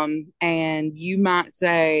 And you might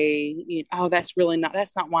say, oh, that's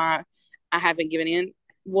not why I haven't given in.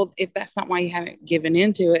 Well, if that's not why you haven't given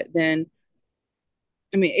into it, then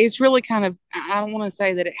I mean, it's really kind of, I don't want to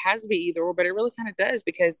say that it has to be either or, but it really kind of does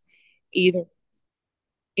because either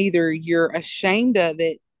either you're ashamed of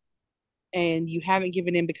it and you haven't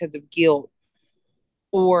given in because of guilt,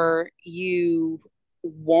 or you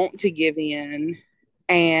want to give in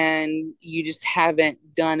and you just haven't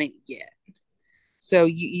done it yet. So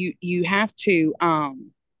you have to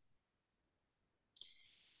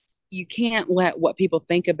you can't let what people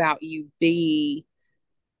think about you be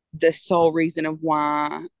the sole reason of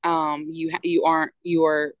why you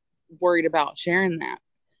are worried about sharing that.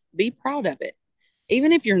 Be proud of it.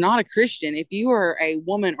 Even if you're not a Christian, if you are a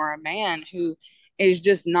woman or a man who is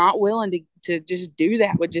just not willing to just do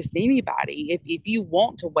that with just anybody, if you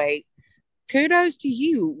want to wait, kudos to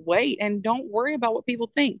you. Wait and don't worry about what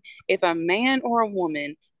people think. If a man or a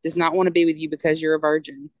woman does not want to be with you because you're a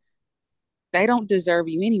virgin, they don't deserve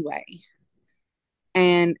you anyway.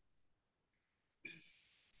 And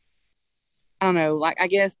I don't know, like I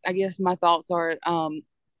guess my thoughts are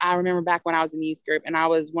I remember back when I was in youth group and I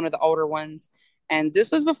was one of the older ones, and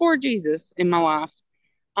this was before Jesus in my life.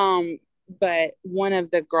 Um, but one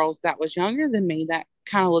of the girls that was younger than me that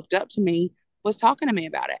kind of looked up to me was talking to me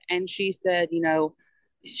about it. And she said,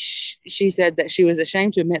 she said that she was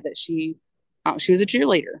ashamed to admit that she was a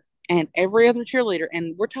cheerleader, and every other cheerleader,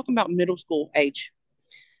 and we're talking about middle school age,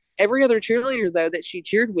 every other cheerleader though that she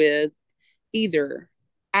cheered with either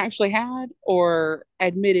actually had or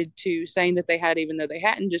admitted to saying that they had, even though they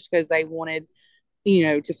hadn't, just because they wanted,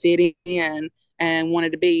 to fit in and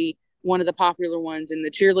wanted to be one of the popular ones. And the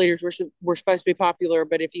cheerleaders were supposed to be popular,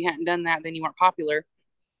 but if you hadn't done that, then you weren't popular.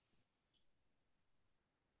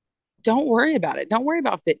 Don't worry about it. Don't worry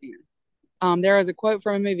about fitting in. There was a quote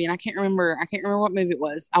from a movie, and I can't remember what movie it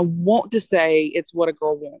was. I want to say it's What a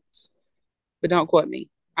Girl Wants, but don't quote me.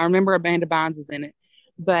 I remember Amanda Bynes was in it,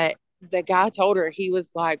 but the guy told her, he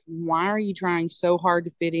was like, "Why are you trying so hard to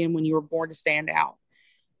fit in when you were born to stand out?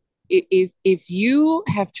 If you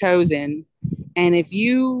have chosen, and if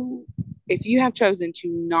you have chosen to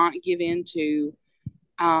not give in to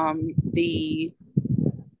the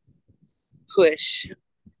push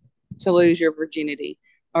to lose your virginity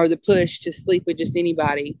or the push to sleep with just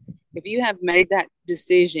anybody, if you have made that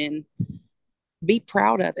decision, be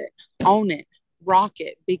proud of it, own it, rock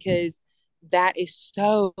it, because that is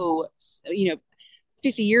so,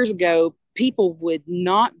 50 years ago, people would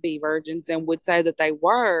not be virgins and would say that they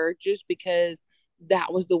were just because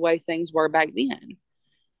that was the way things were back then.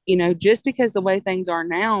 Just because the way things are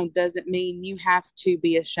now doesn't mean you have to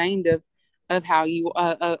be ashamed of how you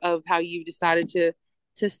decided to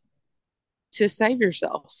to save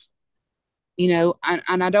yourself.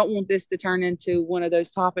 And I don't want this to turn into one of those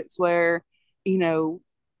topics where, you know,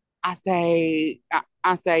 I say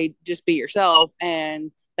just be yourself,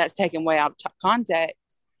 and that's taken way out of context.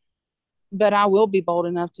 But I will be bold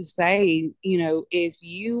enough to say, if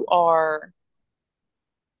you are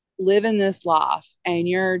living this life and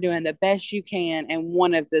you're doing the best you can, and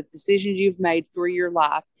one of the decisions you've made for your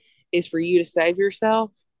life is for you to save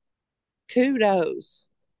yourself, kudos,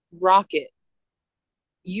 rock it.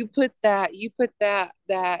 You put that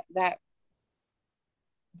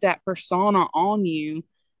persona on you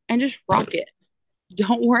and just rock it.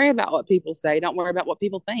 Don't worry about what people say. Don't worry about what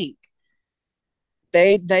people think.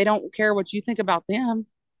 They don't care what you think about them.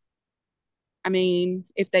 I mean,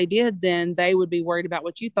 if they did, then they would be worried about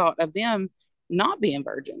what you thought of them not being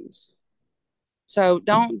virgins. So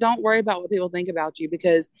don't worry about what people think about you,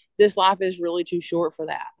 because this life is really too short for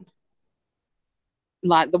that.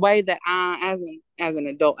 Like the way that as an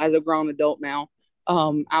adult, as a grown adult now,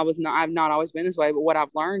 I've not always been this way, but what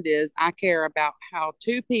I've learned is I care about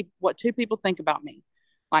what two people think about me.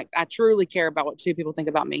 Like I truly care about what two people think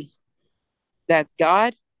about me. That's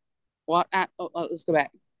God. Let's go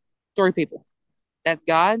back. Three people. That's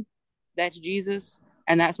God, that's Jesus,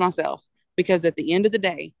 and that's myself. Because at the end of the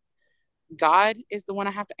day, God is the one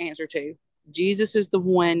I have to answer to. Jesus is the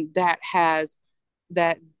one that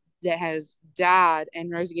that has died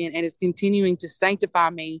and rose again and is continuing to sanctify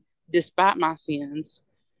me despite my sins.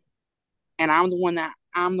 And I'm the one that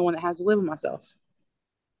has to live with myself.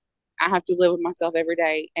 I have to live with myself every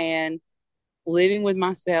day. And living with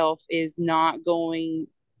myself is not going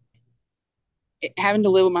having to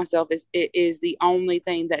live with myself is the only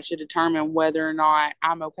thing that should determine whether or not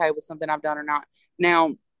I'm okay with something I've done or not.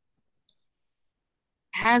 Now,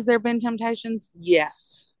 has there been temptations?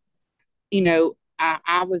 Yes.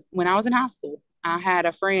 I was when I was in high school, I had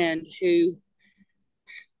a friend who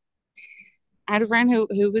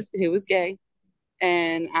was gay,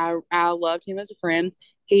 and I loved him as a friend.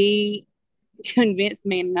 He convinced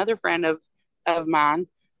me and another friend of mine,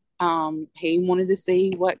 he wanted to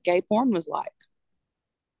see what gay porn was like.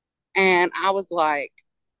 And I was like,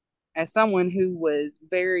 as someone who was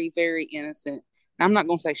very, very innocent, and I'm not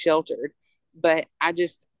going to say sheltered, but I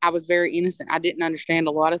was very innocent. I didn't understand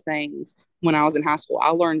a lot of things when I was in high school.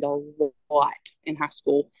 I learned a lot in high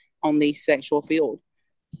school on the sexual field.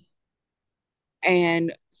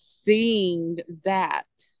 And seeing that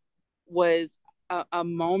was a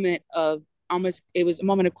moment of it was a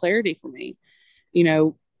moment of clarity for me. You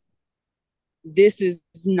know, this is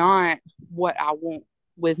not what I want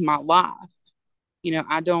with my life.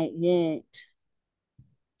 I don't want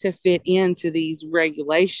to fit into these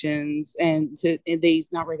regulations and these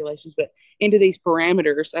not regulations, but into these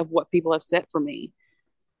parameters of what people have set for me.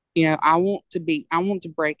 I want to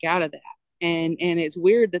break out of that. And it's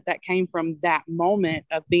weird that came from that moment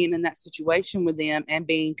of being in that situation with them and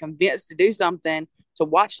being convinced to do something, to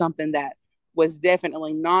watch something that was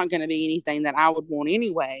definitely not going to be anything that I would want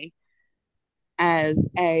anyway as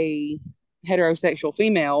a heterosexual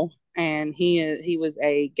female. And he was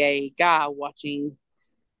a gay guy watching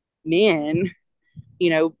men,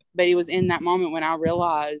 but it was in that moment when I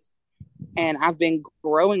realized, and I've been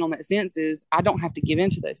growing on that since, is I don't have to give in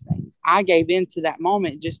to those things. I gave in to that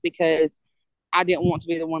moment just because I didn't want to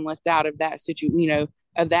be the one left out of that situation,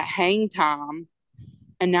 of that hang time.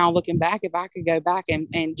 And now looking back, if I could go back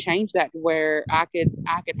and change that to where I could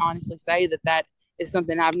honestly say that is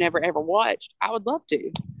something I've never ever watched, I would love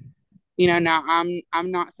to. Now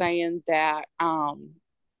I'm not saying that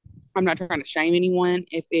I'm not trying to shame anyone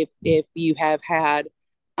if you have had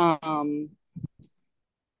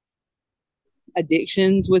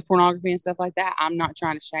addictions with pornography and stuff like that. I'm not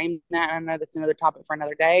trying to shame that. I know that's another topic for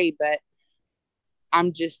another day, but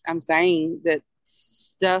I'm saying that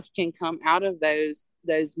stuff can come out of those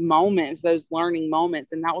moments, those learning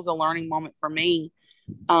moments. And that was a learning moment for me,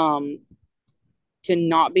 to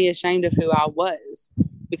not be ashamed of who I was,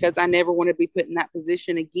 because I never want to be put in that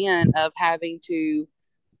position again of having to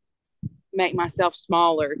make myself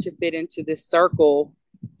smaller to fit into this circle,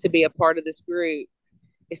 to be a part of this group,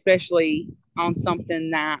 especially on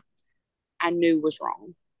something that I knew was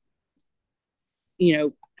wrong.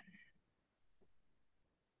 In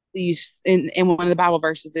one of the Bible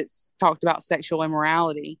verses, it's talked about sexual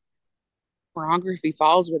immorality. Pornography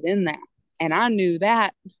falls within that. And I knew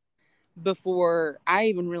that before I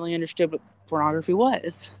even really understood what pornography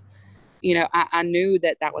was. I knew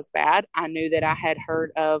that was bad. I knew that I had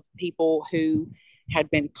heard of people who had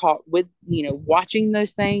been caught with, watching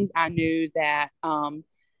those things. I knew that,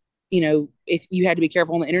 if you had to be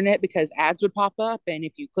careful on the internet because ads would pop up. And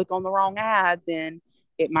if you click on the wrong ad, then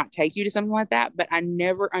it might take you to something like that. But I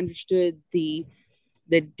never understood the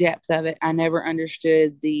depth of it. I never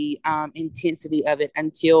understood the intensity of it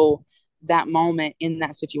until that moment in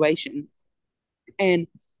that situation. And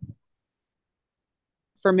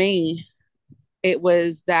for me, it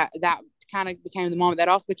was that kind of became the moment. That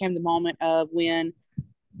also became the moment of when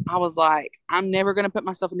I was like, I'm never going to put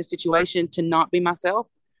myself in a situation to not be myself.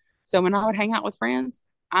 So when I would hang out with friends,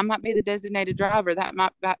 I might be the designated driver. That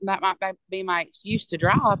might be my excuse to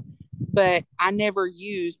drive, but I never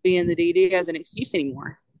use being the DD as an excuse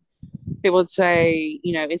anymore. People would say,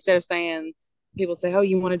 instead of saying, people would say, "Oh,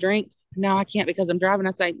 you want to drink?" No, I can't because I'm driving.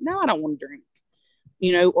 I'd say, "No, I don't want to drink."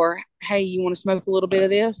 Or, "Hey, you want to smoke a little bit of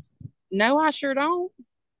this?" No, I sure don't.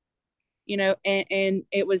 And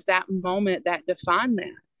it was that moment that defined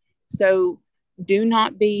that. So do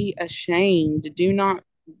not be ashamed. Do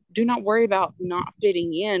not worry about not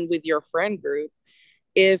fitting in with your friend group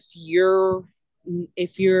if you're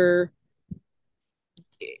if you're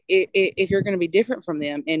if you're going to be different from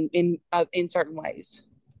them in certain ways.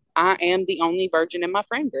 I am the only virgin in my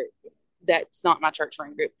friend group. That's not my church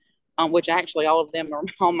friend group, which actually all of them are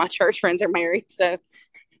all my church friends are married. So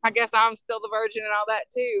I guess I'm still the virgin and all that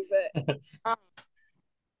too. But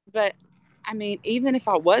But I mean, even if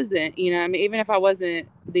I wasn't, I mean, even if I wasn't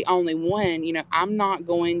the only one, I'm not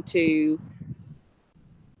going to,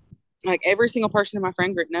 like, every single person in my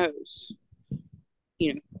friend group knows,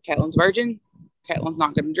 Caitlyn's virgin. Caitlyn's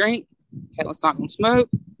not going to drink. Caitlyn's not going to smoke.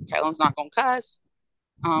 Caitlyn's not going to cuss.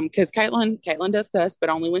 Because Caitlyn does cuss, but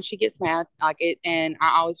only when she gets mad, like it. And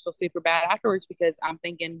I always feel super bad afterwards because I'm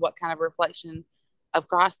thinking, what kind of reflection of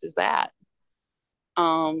Christ is that?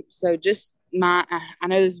 So just I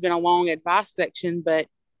know this has been a long advice section, but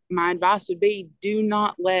my advice would be, do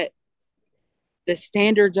not let the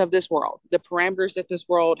standards of this world, the parameters that this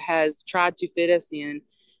world has tried to fit us in,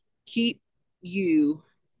 keep you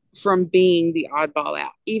from being the oddball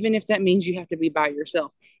out, even if that means you have to be by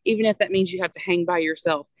yourself, even if that means you have to hang by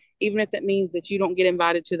yourself, even if that means that you don't get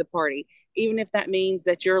invited to the party, even if that means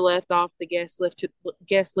that you're left off the guest list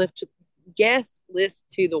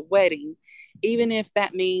to the wedding, even if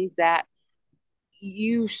that means that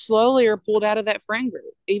you slowly are pulled out of that friend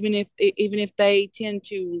group, even if they tend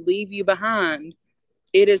to leave you behind.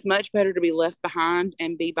 It is much better to be left behind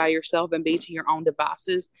and be by yourself and be to your own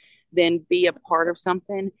devices than be a part of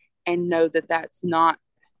something and know that that's not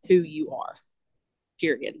who you are.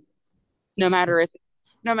 Period. No matter if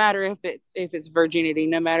it's virginity,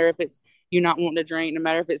 no matter if it's you not wanting to drink, no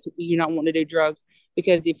matter if it's you not wanting to do drugs,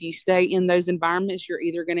 because if you stay in those environments, you're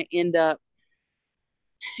either going to end up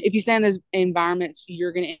if you stay in those environments,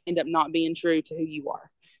 you're going to end up not being true to who you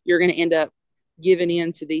are. You're going to end up giving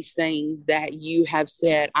in to these things that you have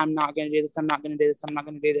said, I'm not going to do this. I'm not going to do this. I'm not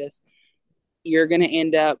going to do this. You're going to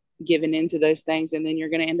end up giving into those things, and then you're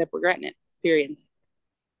going to end up regretting it. Period.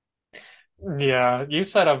 Yeah, you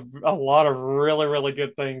said a lot of really, really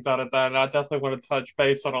good things out of that. And I definitely want to touch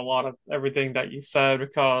base on a lot of everything that you said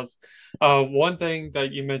because one thing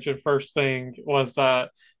that you mentioned first thing was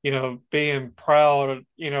that, being proud,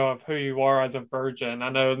 of who you are as a virgin. I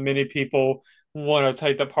know many people want to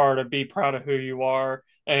take the part of be proud of who you are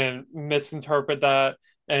and misinterpret that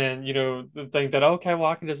and, think that, okay, well,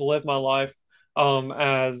 I can just live my life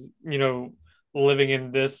as, living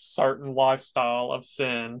in this certain lifestyle of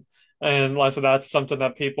sin. And like, so that's something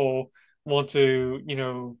that people want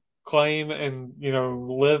to, claim and,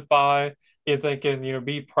 live by. You're thinking,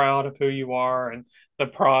 be proud of who you are and the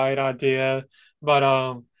pride idea.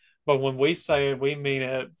 But but when we say it, we mean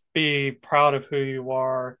it, be proud of who you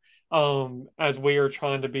are, as we are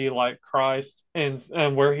trying to be like Christ and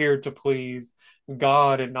we're here to please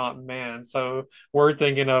God and not man. So we're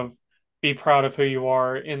thinking of be proud of who you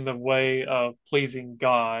are in the way of pleasing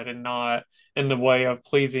God and not in the way of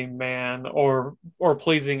pleasing man or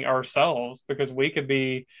pleasing ourselves because we could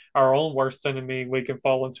be our own worst enemy. We can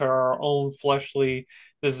fall into our own fleshly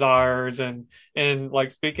desires and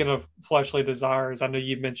like speaking of fleshly desires, I know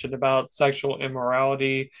you mentioned about sexual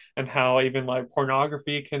immorality and how even like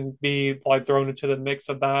pornography can be like thrown into the mix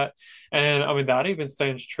of that. And I mean that even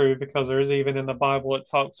stands true because there's even in the Bible it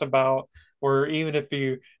talks about where even if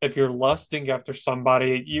you're lusting after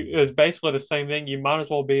somebody, it's basically the same thing. You might as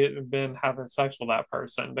well be been having sex with that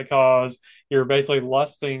person because you're basically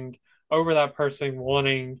lusting over that person,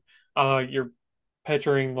 wanting you're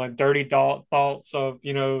picturing like dirty thoughts of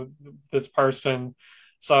this person.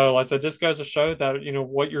 So like I said, just goes to show that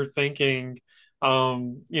what you're thinking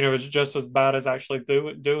is just as bad as actually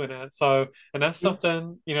doing it. So and that's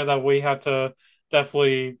something that we have to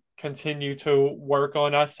definitely continue to work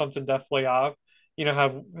on. That's something definitely I've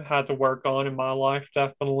have had to work on in my life.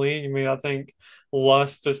 Definitely. I mean, I think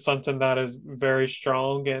lust is something that is very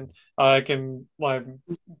strong and it can like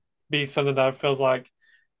be something that feels like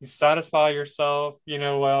you satisfy yourself,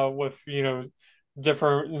 with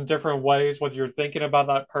different ways, whether you're thinking about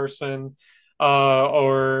that person,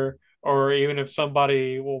 or even if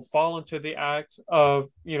somebody will fall into the act of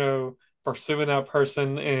pursuing that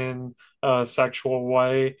person in a sexual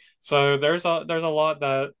way. So there's a lot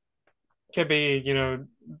that could be,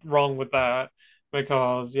 wrong with that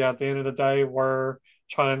because yeah, at the end of the day, we're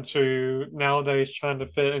trying to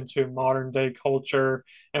fit into modern day culture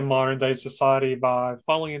and modern day society by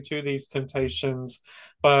falling into these temptations.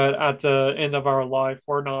 But at the end of our life,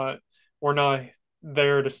 we're not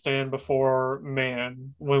there to stand before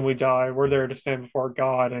man when we die. We're there to stand before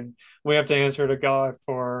God, and we have to answer to God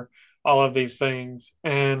for all of these things.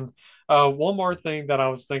 And one more thing that I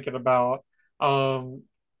was thinking about, um,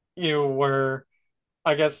 where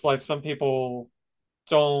I guess like some people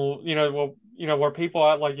don't, well, where people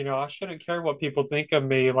act like, I shouldn't care what people think of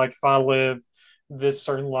me. Like if I live this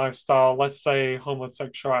certain lifestyle, let's say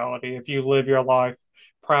homosexuality, if you live your life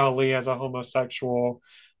proudly as a homosexual,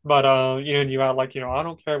 but and you act like, I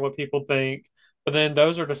don't care what people think. But then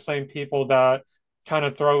those are the same people that kind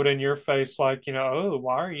of throw it in your face, like, oh,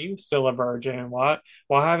 why are you still a virgin? Why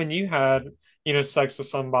haven't you had, sex with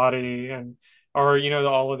somebody? And, or,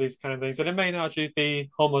 all of these kind of things. And it may not just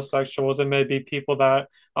be homosexuals. It may be people that,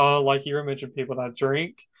 like you mentioned, people that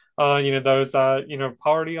drink, those that,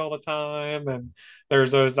 party all the time. And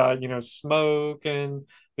there's those that, smoke, and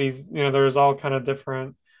these, there's all kind of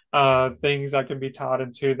different, things that can be tied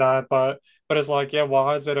into that. But it's like, yeah,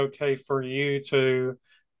 why is it okay for you to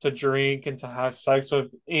drink and to have sex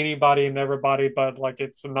with anybody and everybody, but like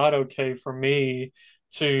it's not okay for me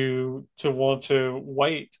to want to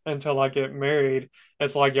wait until I get married?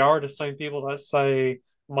 It's like y'all are the same people that say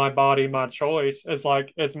my body, my choice. It's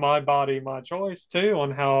like it's my body, my choice too,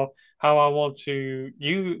 on how I want to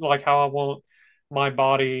like how I want my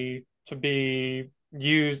body to be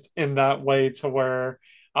used in that way, to where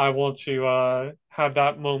I want to have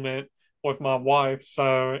that moment with my wife.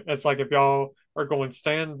 So it's like, if y'all are going to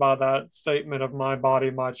stand by that statement of my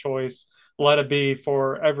body, my choice, let it be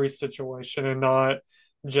for every situation, and not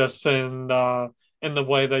just in the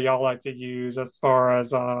way that y'all like to use, as far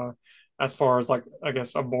as like, I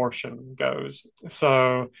guess, abortion goes.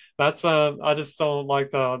 So that's I just don't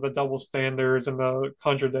like the double standards and the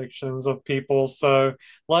contradictions of people. So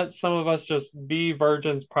let some of us just be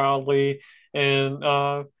virgins proudly, and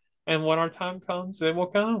when our time comes, it will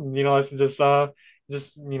come. Let's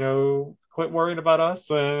just quit worrying about us,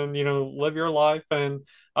 and live your life. And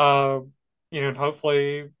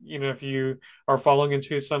hopefully, if you are falling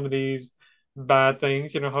into some of these bad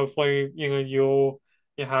things, hopefully, you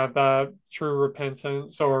have that true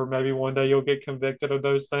repentance, or maybe one day you'll get convicted of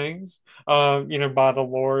those things, by the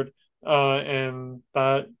Lord, and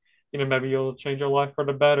that, maybe you'll change your life for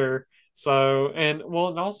the better. So, and well,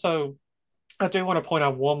 and also, I do want to point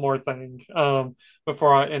out one more thing,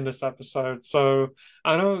 before I end this episode. So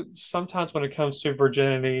I know sometimes when it comes to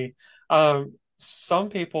virginity, some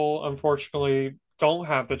people unfortunately don't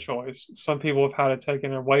have the choice. Some people have had it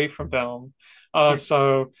taken away from them.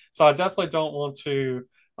 So I definitely don't want to,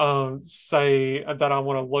 say that I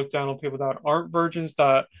want to look down on people that aren't virgins,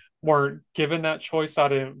 that weren't given that choice. I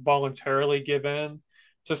didn't voluntarily give in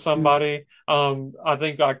to somebody. I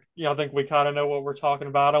think we kind of know what we're talking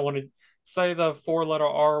about. I want to say the four-letter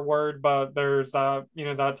R word, but there's that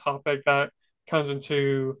topic that comes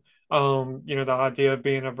into, the idea of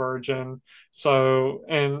being a virgin. So,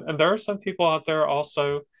 and there are some people out there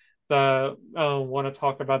also that want to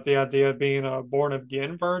talk about the idea of being a born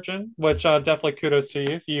again virgin, which definitely kudos to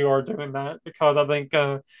you if you are doing that, because I think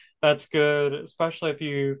that's good, especially if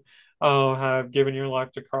you have given your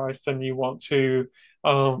life to Christ and you want to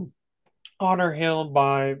um, honor him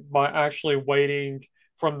by actually waiting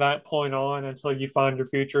from that point on until you find your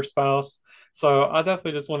future spouse. So I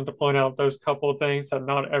definitely just wanted to point out those couple of things, that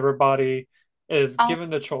not everybody is Um, given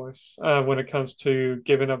the choice when it comes to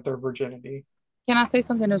giving up their virginity. can I say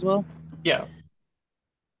something as well? Yeah.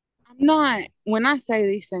 I'm not, when I say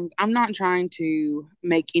these things, I'm not trying to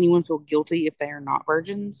make anyone feel guilty if they are not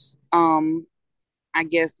virgins. I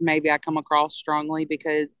guess maybe I come across strongly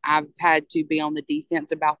because I've had to be on the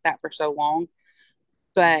defense about that for so long.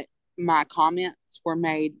 But my comments were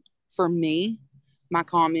made for me. My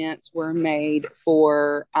comments were made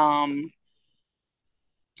for I'm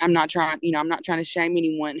not trying to shame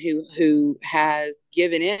anyone who has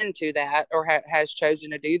given in to that, or has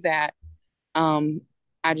chosen to do that. Um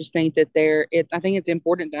I just think that I think it's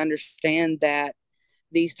important to understand that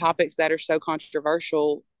these topics that are so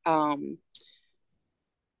controversial,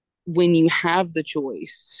 when you have the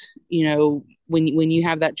choice, when you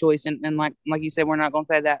have that choice, and like you said, we're not going to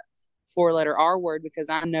say that four-letter R word, because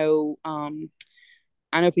I know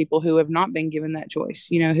people who have not been given that choice,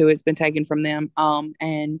 who it's been taken from them,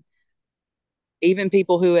 and even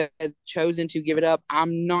people who have chosen to give it up.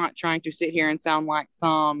 I'm not trying to sit here and sound like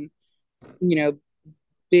some, you know,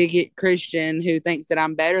 bigot Christian who thinks that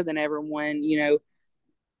I'm better than everyone.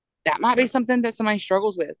 That might be something that somebody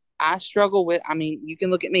struggles with. I struggle with, I mean, you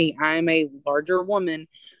can look at me. I am a larger woman.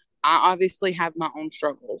 I obviously have my own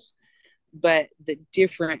struggles, but the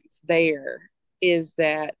difference there is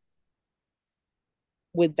that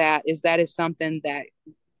with that is something that,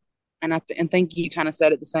 and think you kind of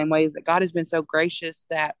said it the same way, is that God has been so gracious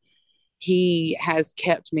that he has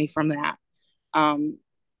kept me from that. Um,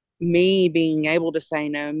 Me being able to say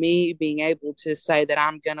no, me being able to say that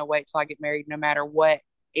I'm going to wait till I get married no matter what,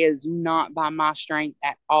 is not by my strength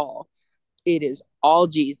at all. It is all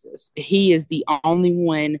Jesus. He is the only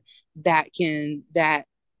one that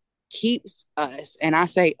keeps us. And I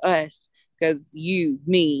say us because you,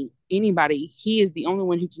 me, anybody, he is the only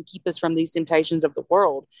one who can keep us from these temptations of the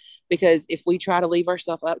world. Because if we try to leave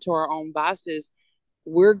ourselves up to our own vices,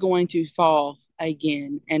 we're going to fall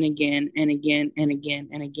again and again and again and again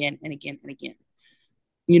and again and again and again.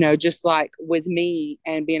 Just like with me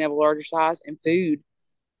and being able to larger size and food,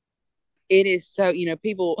 it is so,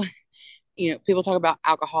 people, people talk about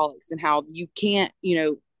alcoholics and how you can't,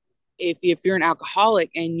 if you're an alcoholic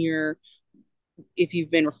and if you've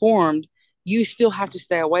been reformed, you still have to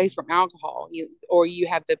stay away from alcohol, or you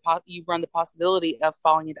run the possibility of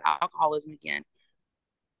falling into alcoholism again.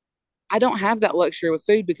 I don't have that luxury with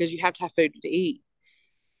food because you have to have food to eat.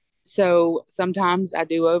 So sometimes I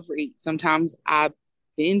do overeat. Sometimes I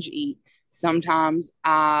binge eat. Sometimes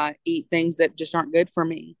I eat things that just aren't good for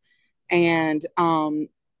me. And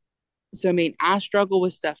so I mean, I struggle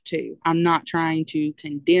with stuff too. I'm not trying to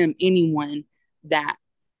condemn anyone that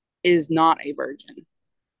is not a virgin,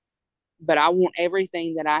 but I want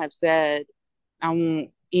everything that I have said, I want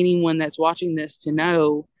anyone that's watching this to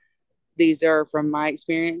know these are from my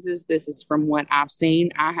experiences. This is from what I've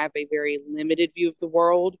seen. I have a very limited view of the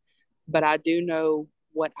world, but I do know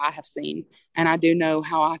what I have seen, and I do know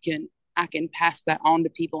how I can pass that on to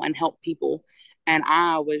people and help people. And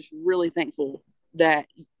I was really thankful that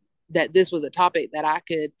this was a topic that I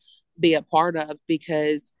could be a part of,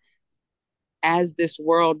 because as this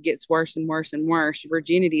world gets worse and worse and worse,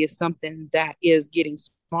 virginity is something that is getting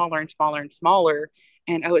smaller and smaller and smaller.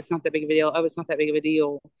 And oh, it's not that big of a deal. Oh, it's not that big of a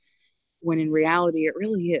deal. When in reality, it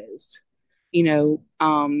really is. You know,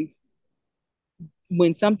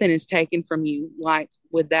 when something is taken from you, like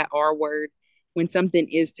with that R word, when something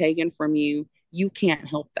is taken from you, you can't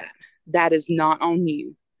help that. That is not on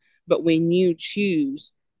you. But when you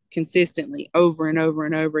choose consistently over and over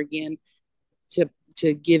and over again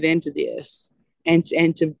to give into this and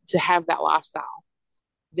to have that lifestyle,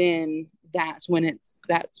 then that's when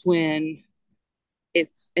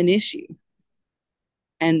it's an issue.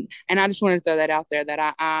 And I just wanted to throw that out there,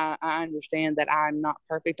 that I understand that I'm not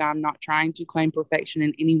perfect. I'm not trying to claim perfection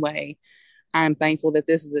in any way. I'm thankful that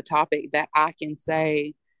this is a topic that I can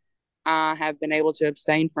say I have been able to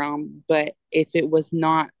abstain from. But if it was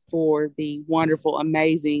not for the wonderful,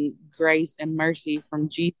 amazing grace and mercy from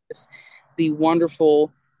Jesus, the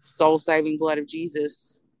wonderful soul saving blood of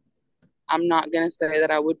Jesus, I'm not going to say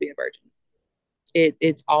that I would be a virgin.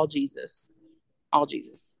 It's all Jesus, all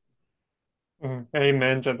Jesus.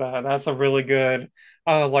 Amen to that. That's a really good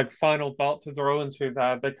like final thought to throw into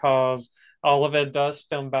that, because all of it does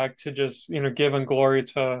stem back to just, giving glory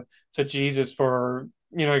to Jesus for,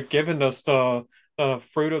 giving us the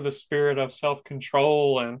fruit of the spirit of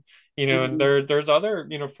self-control. And and Mm-hmm. there's other,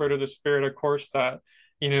 fruit of the spirit, of course, that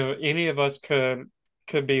any of us could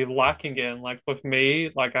be lacking in. Like with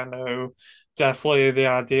me, like I know definitely the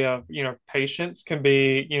idea of patience can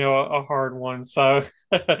be a hard one. So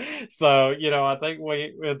so I think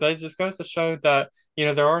that just goes to show that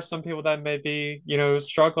there are some people that may be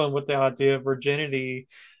struggling with the idea of virginity.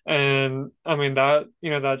 And I mean that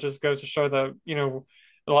that just goes to show that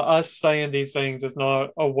us saying these things is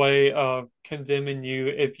not a way of condemning you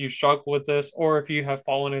if you struggle with this, or if you have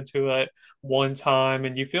fallen into it one time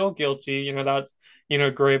and you feel guilty. That's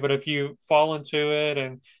great. But if you fall into it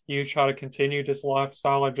and you try to continue this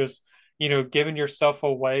lifestyle of just giving yourself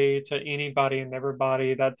away to anybody and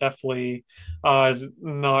everybody, that definitely is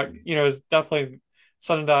not, is definitely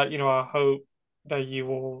something that I hope that you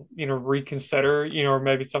will reconsider, or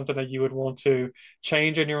maybe something that you would want to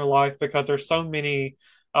change in your life. Because there's so many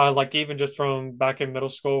like even just from back in middle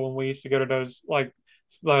school when we used to go to those, like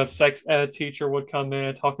the sex ed teacher would come in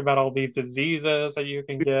and talk about all these diseases that you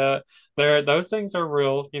can get there. Those things are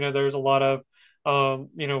real. There's a lot of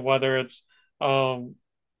whether it's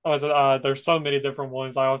there's so many different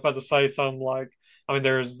ones. I was about to say some, like, I mean,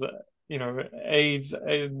 there's AIDS,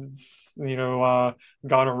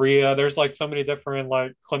 gonorrhea. There's like so many different,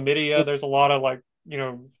 like chlamydia. There's a lot of like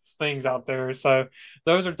things out there. So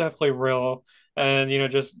those are definitely real. And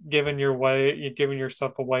just giving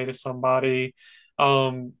yourself away to somebody,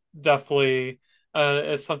 definitely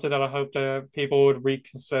is something that I hope that people would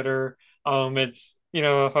reconsider. It's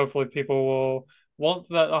hopefully people will want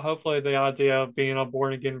that. Hopefully the idea of being a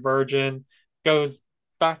born again virgin goes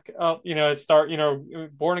back up. Start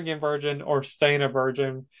born again virgin or staying a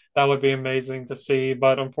virgin. That would be amazing to see.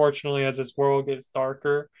 But unfortunately, as this world gets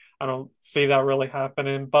darker, I don't see that really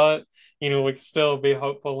happening. But we can still be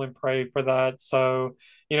hopeful and pray for that. So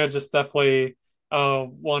just definitely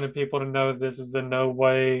wanted people to know this is in no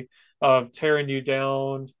way of tearing you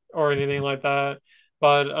down or anything like that.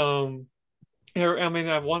 But I mean,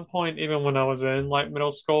 at one point, even when I was in like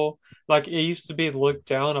middle school, like it used to be looked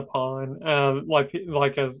down upon, like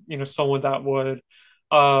as someone that would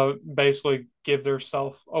basically give their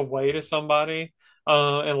self away to somebody.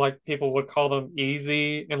 and like people would call them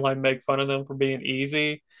easy and like make fun of them for being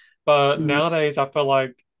easy. But Mhm. nowadays, I feel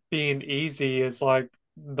like being easy is like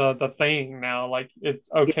the thing now. Like it's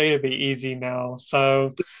Yeah. okay to be easy now.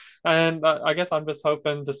 So, and I guess I'm just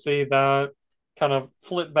hoping to see that kind of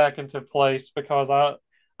flip back into place because I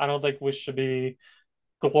don't think we should be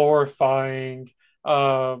glorifying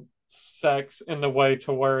sex in the way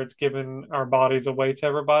to where it's giving our bodies away to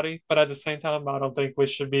everybody. But at the same time, I don't think we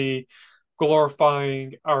should be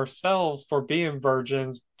glorifying ourselves for being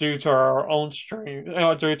virgins due to our own strength,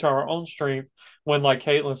 due to our own strength. When, like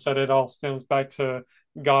Caitlyn said, it all stems back to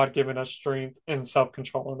God giving us strength and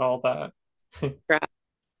self-control and all that. Right.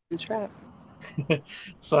 That's right.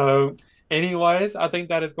 So, anyways, I think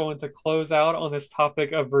that is going to close out on this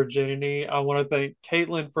topic of virginity. I want to thank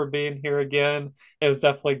Caitlin for being here again. It was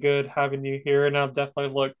definitely good having you here, and I'll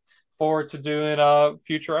definitely look forward to doing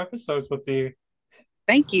future episodes with you.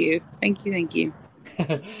 Thank you. Thank you. Thank you.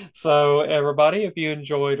 So, everybody, if you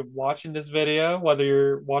enjoyed watching this video, whether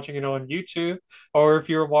you're watching it on YouTube or if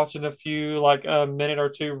you're watching a few, like a minute or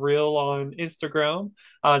two reel on Instagram,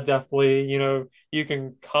 definitely, you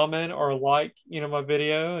can comment or like, my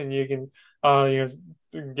video and you can,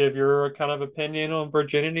 give your kind of opinion on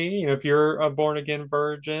virginity. If you're a born again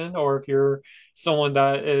virgin or if you're someone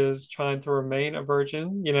that is trying to remain a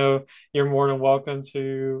virgin, you're more than welcome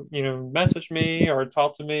to, message me or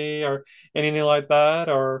talk to me or anything like that,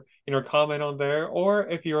 or comment on there. Or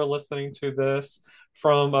if you're listening to this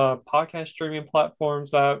from podcast streaming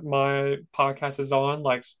platforms that my podcast is on,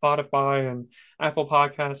 like Spotify and Apple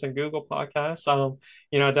Podcasts and Google Podcasts,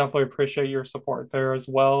 I definitely appreciate your support there as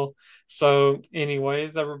well. So,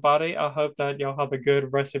 anyways, everybody, I hope that y'all have a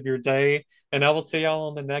good rest of your day, and I will see y'all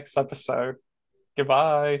on the next episode.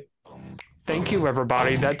 Goodbye. Thank you,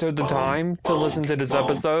 everybody that took the time to listen to this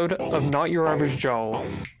episode of Not Your Average Joe.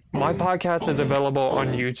 My podcast is available on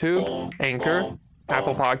YouTube, Anchor,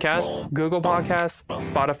 Apple Podcasts, Google Podcasts,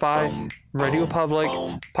 Spotify, Radio Public,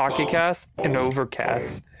 Pocket Cast, and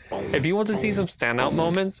Overcast. If you want to see some standout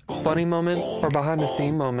moments, funny moments, or behind the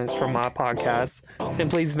scene moments from my podcast, then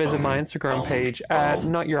please visit my Instagram page at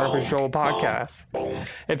Not Your Average Joel Podcast.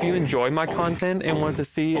 If you enjoy my content and want to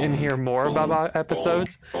see and hear more about my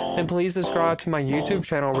episodes, then please subscribe to my YouTube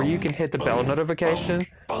channel where you can hit the bell notification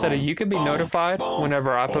so that you can be notified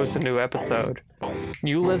whenever I post a new episode.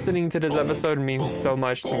 You listening to this episode means so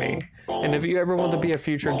much to me, and if you ever want to be a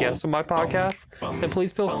future guest on my podcast, then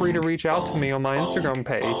please feel free to reach out to me on my Instagram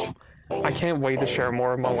page. I can't wait to share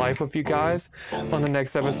more of my life with you guys on the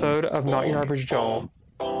next episode of Not Your Average Joel.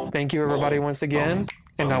 Thank you everybody once again,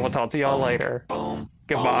 and I will talk to y'all later.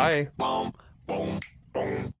 Goodbye.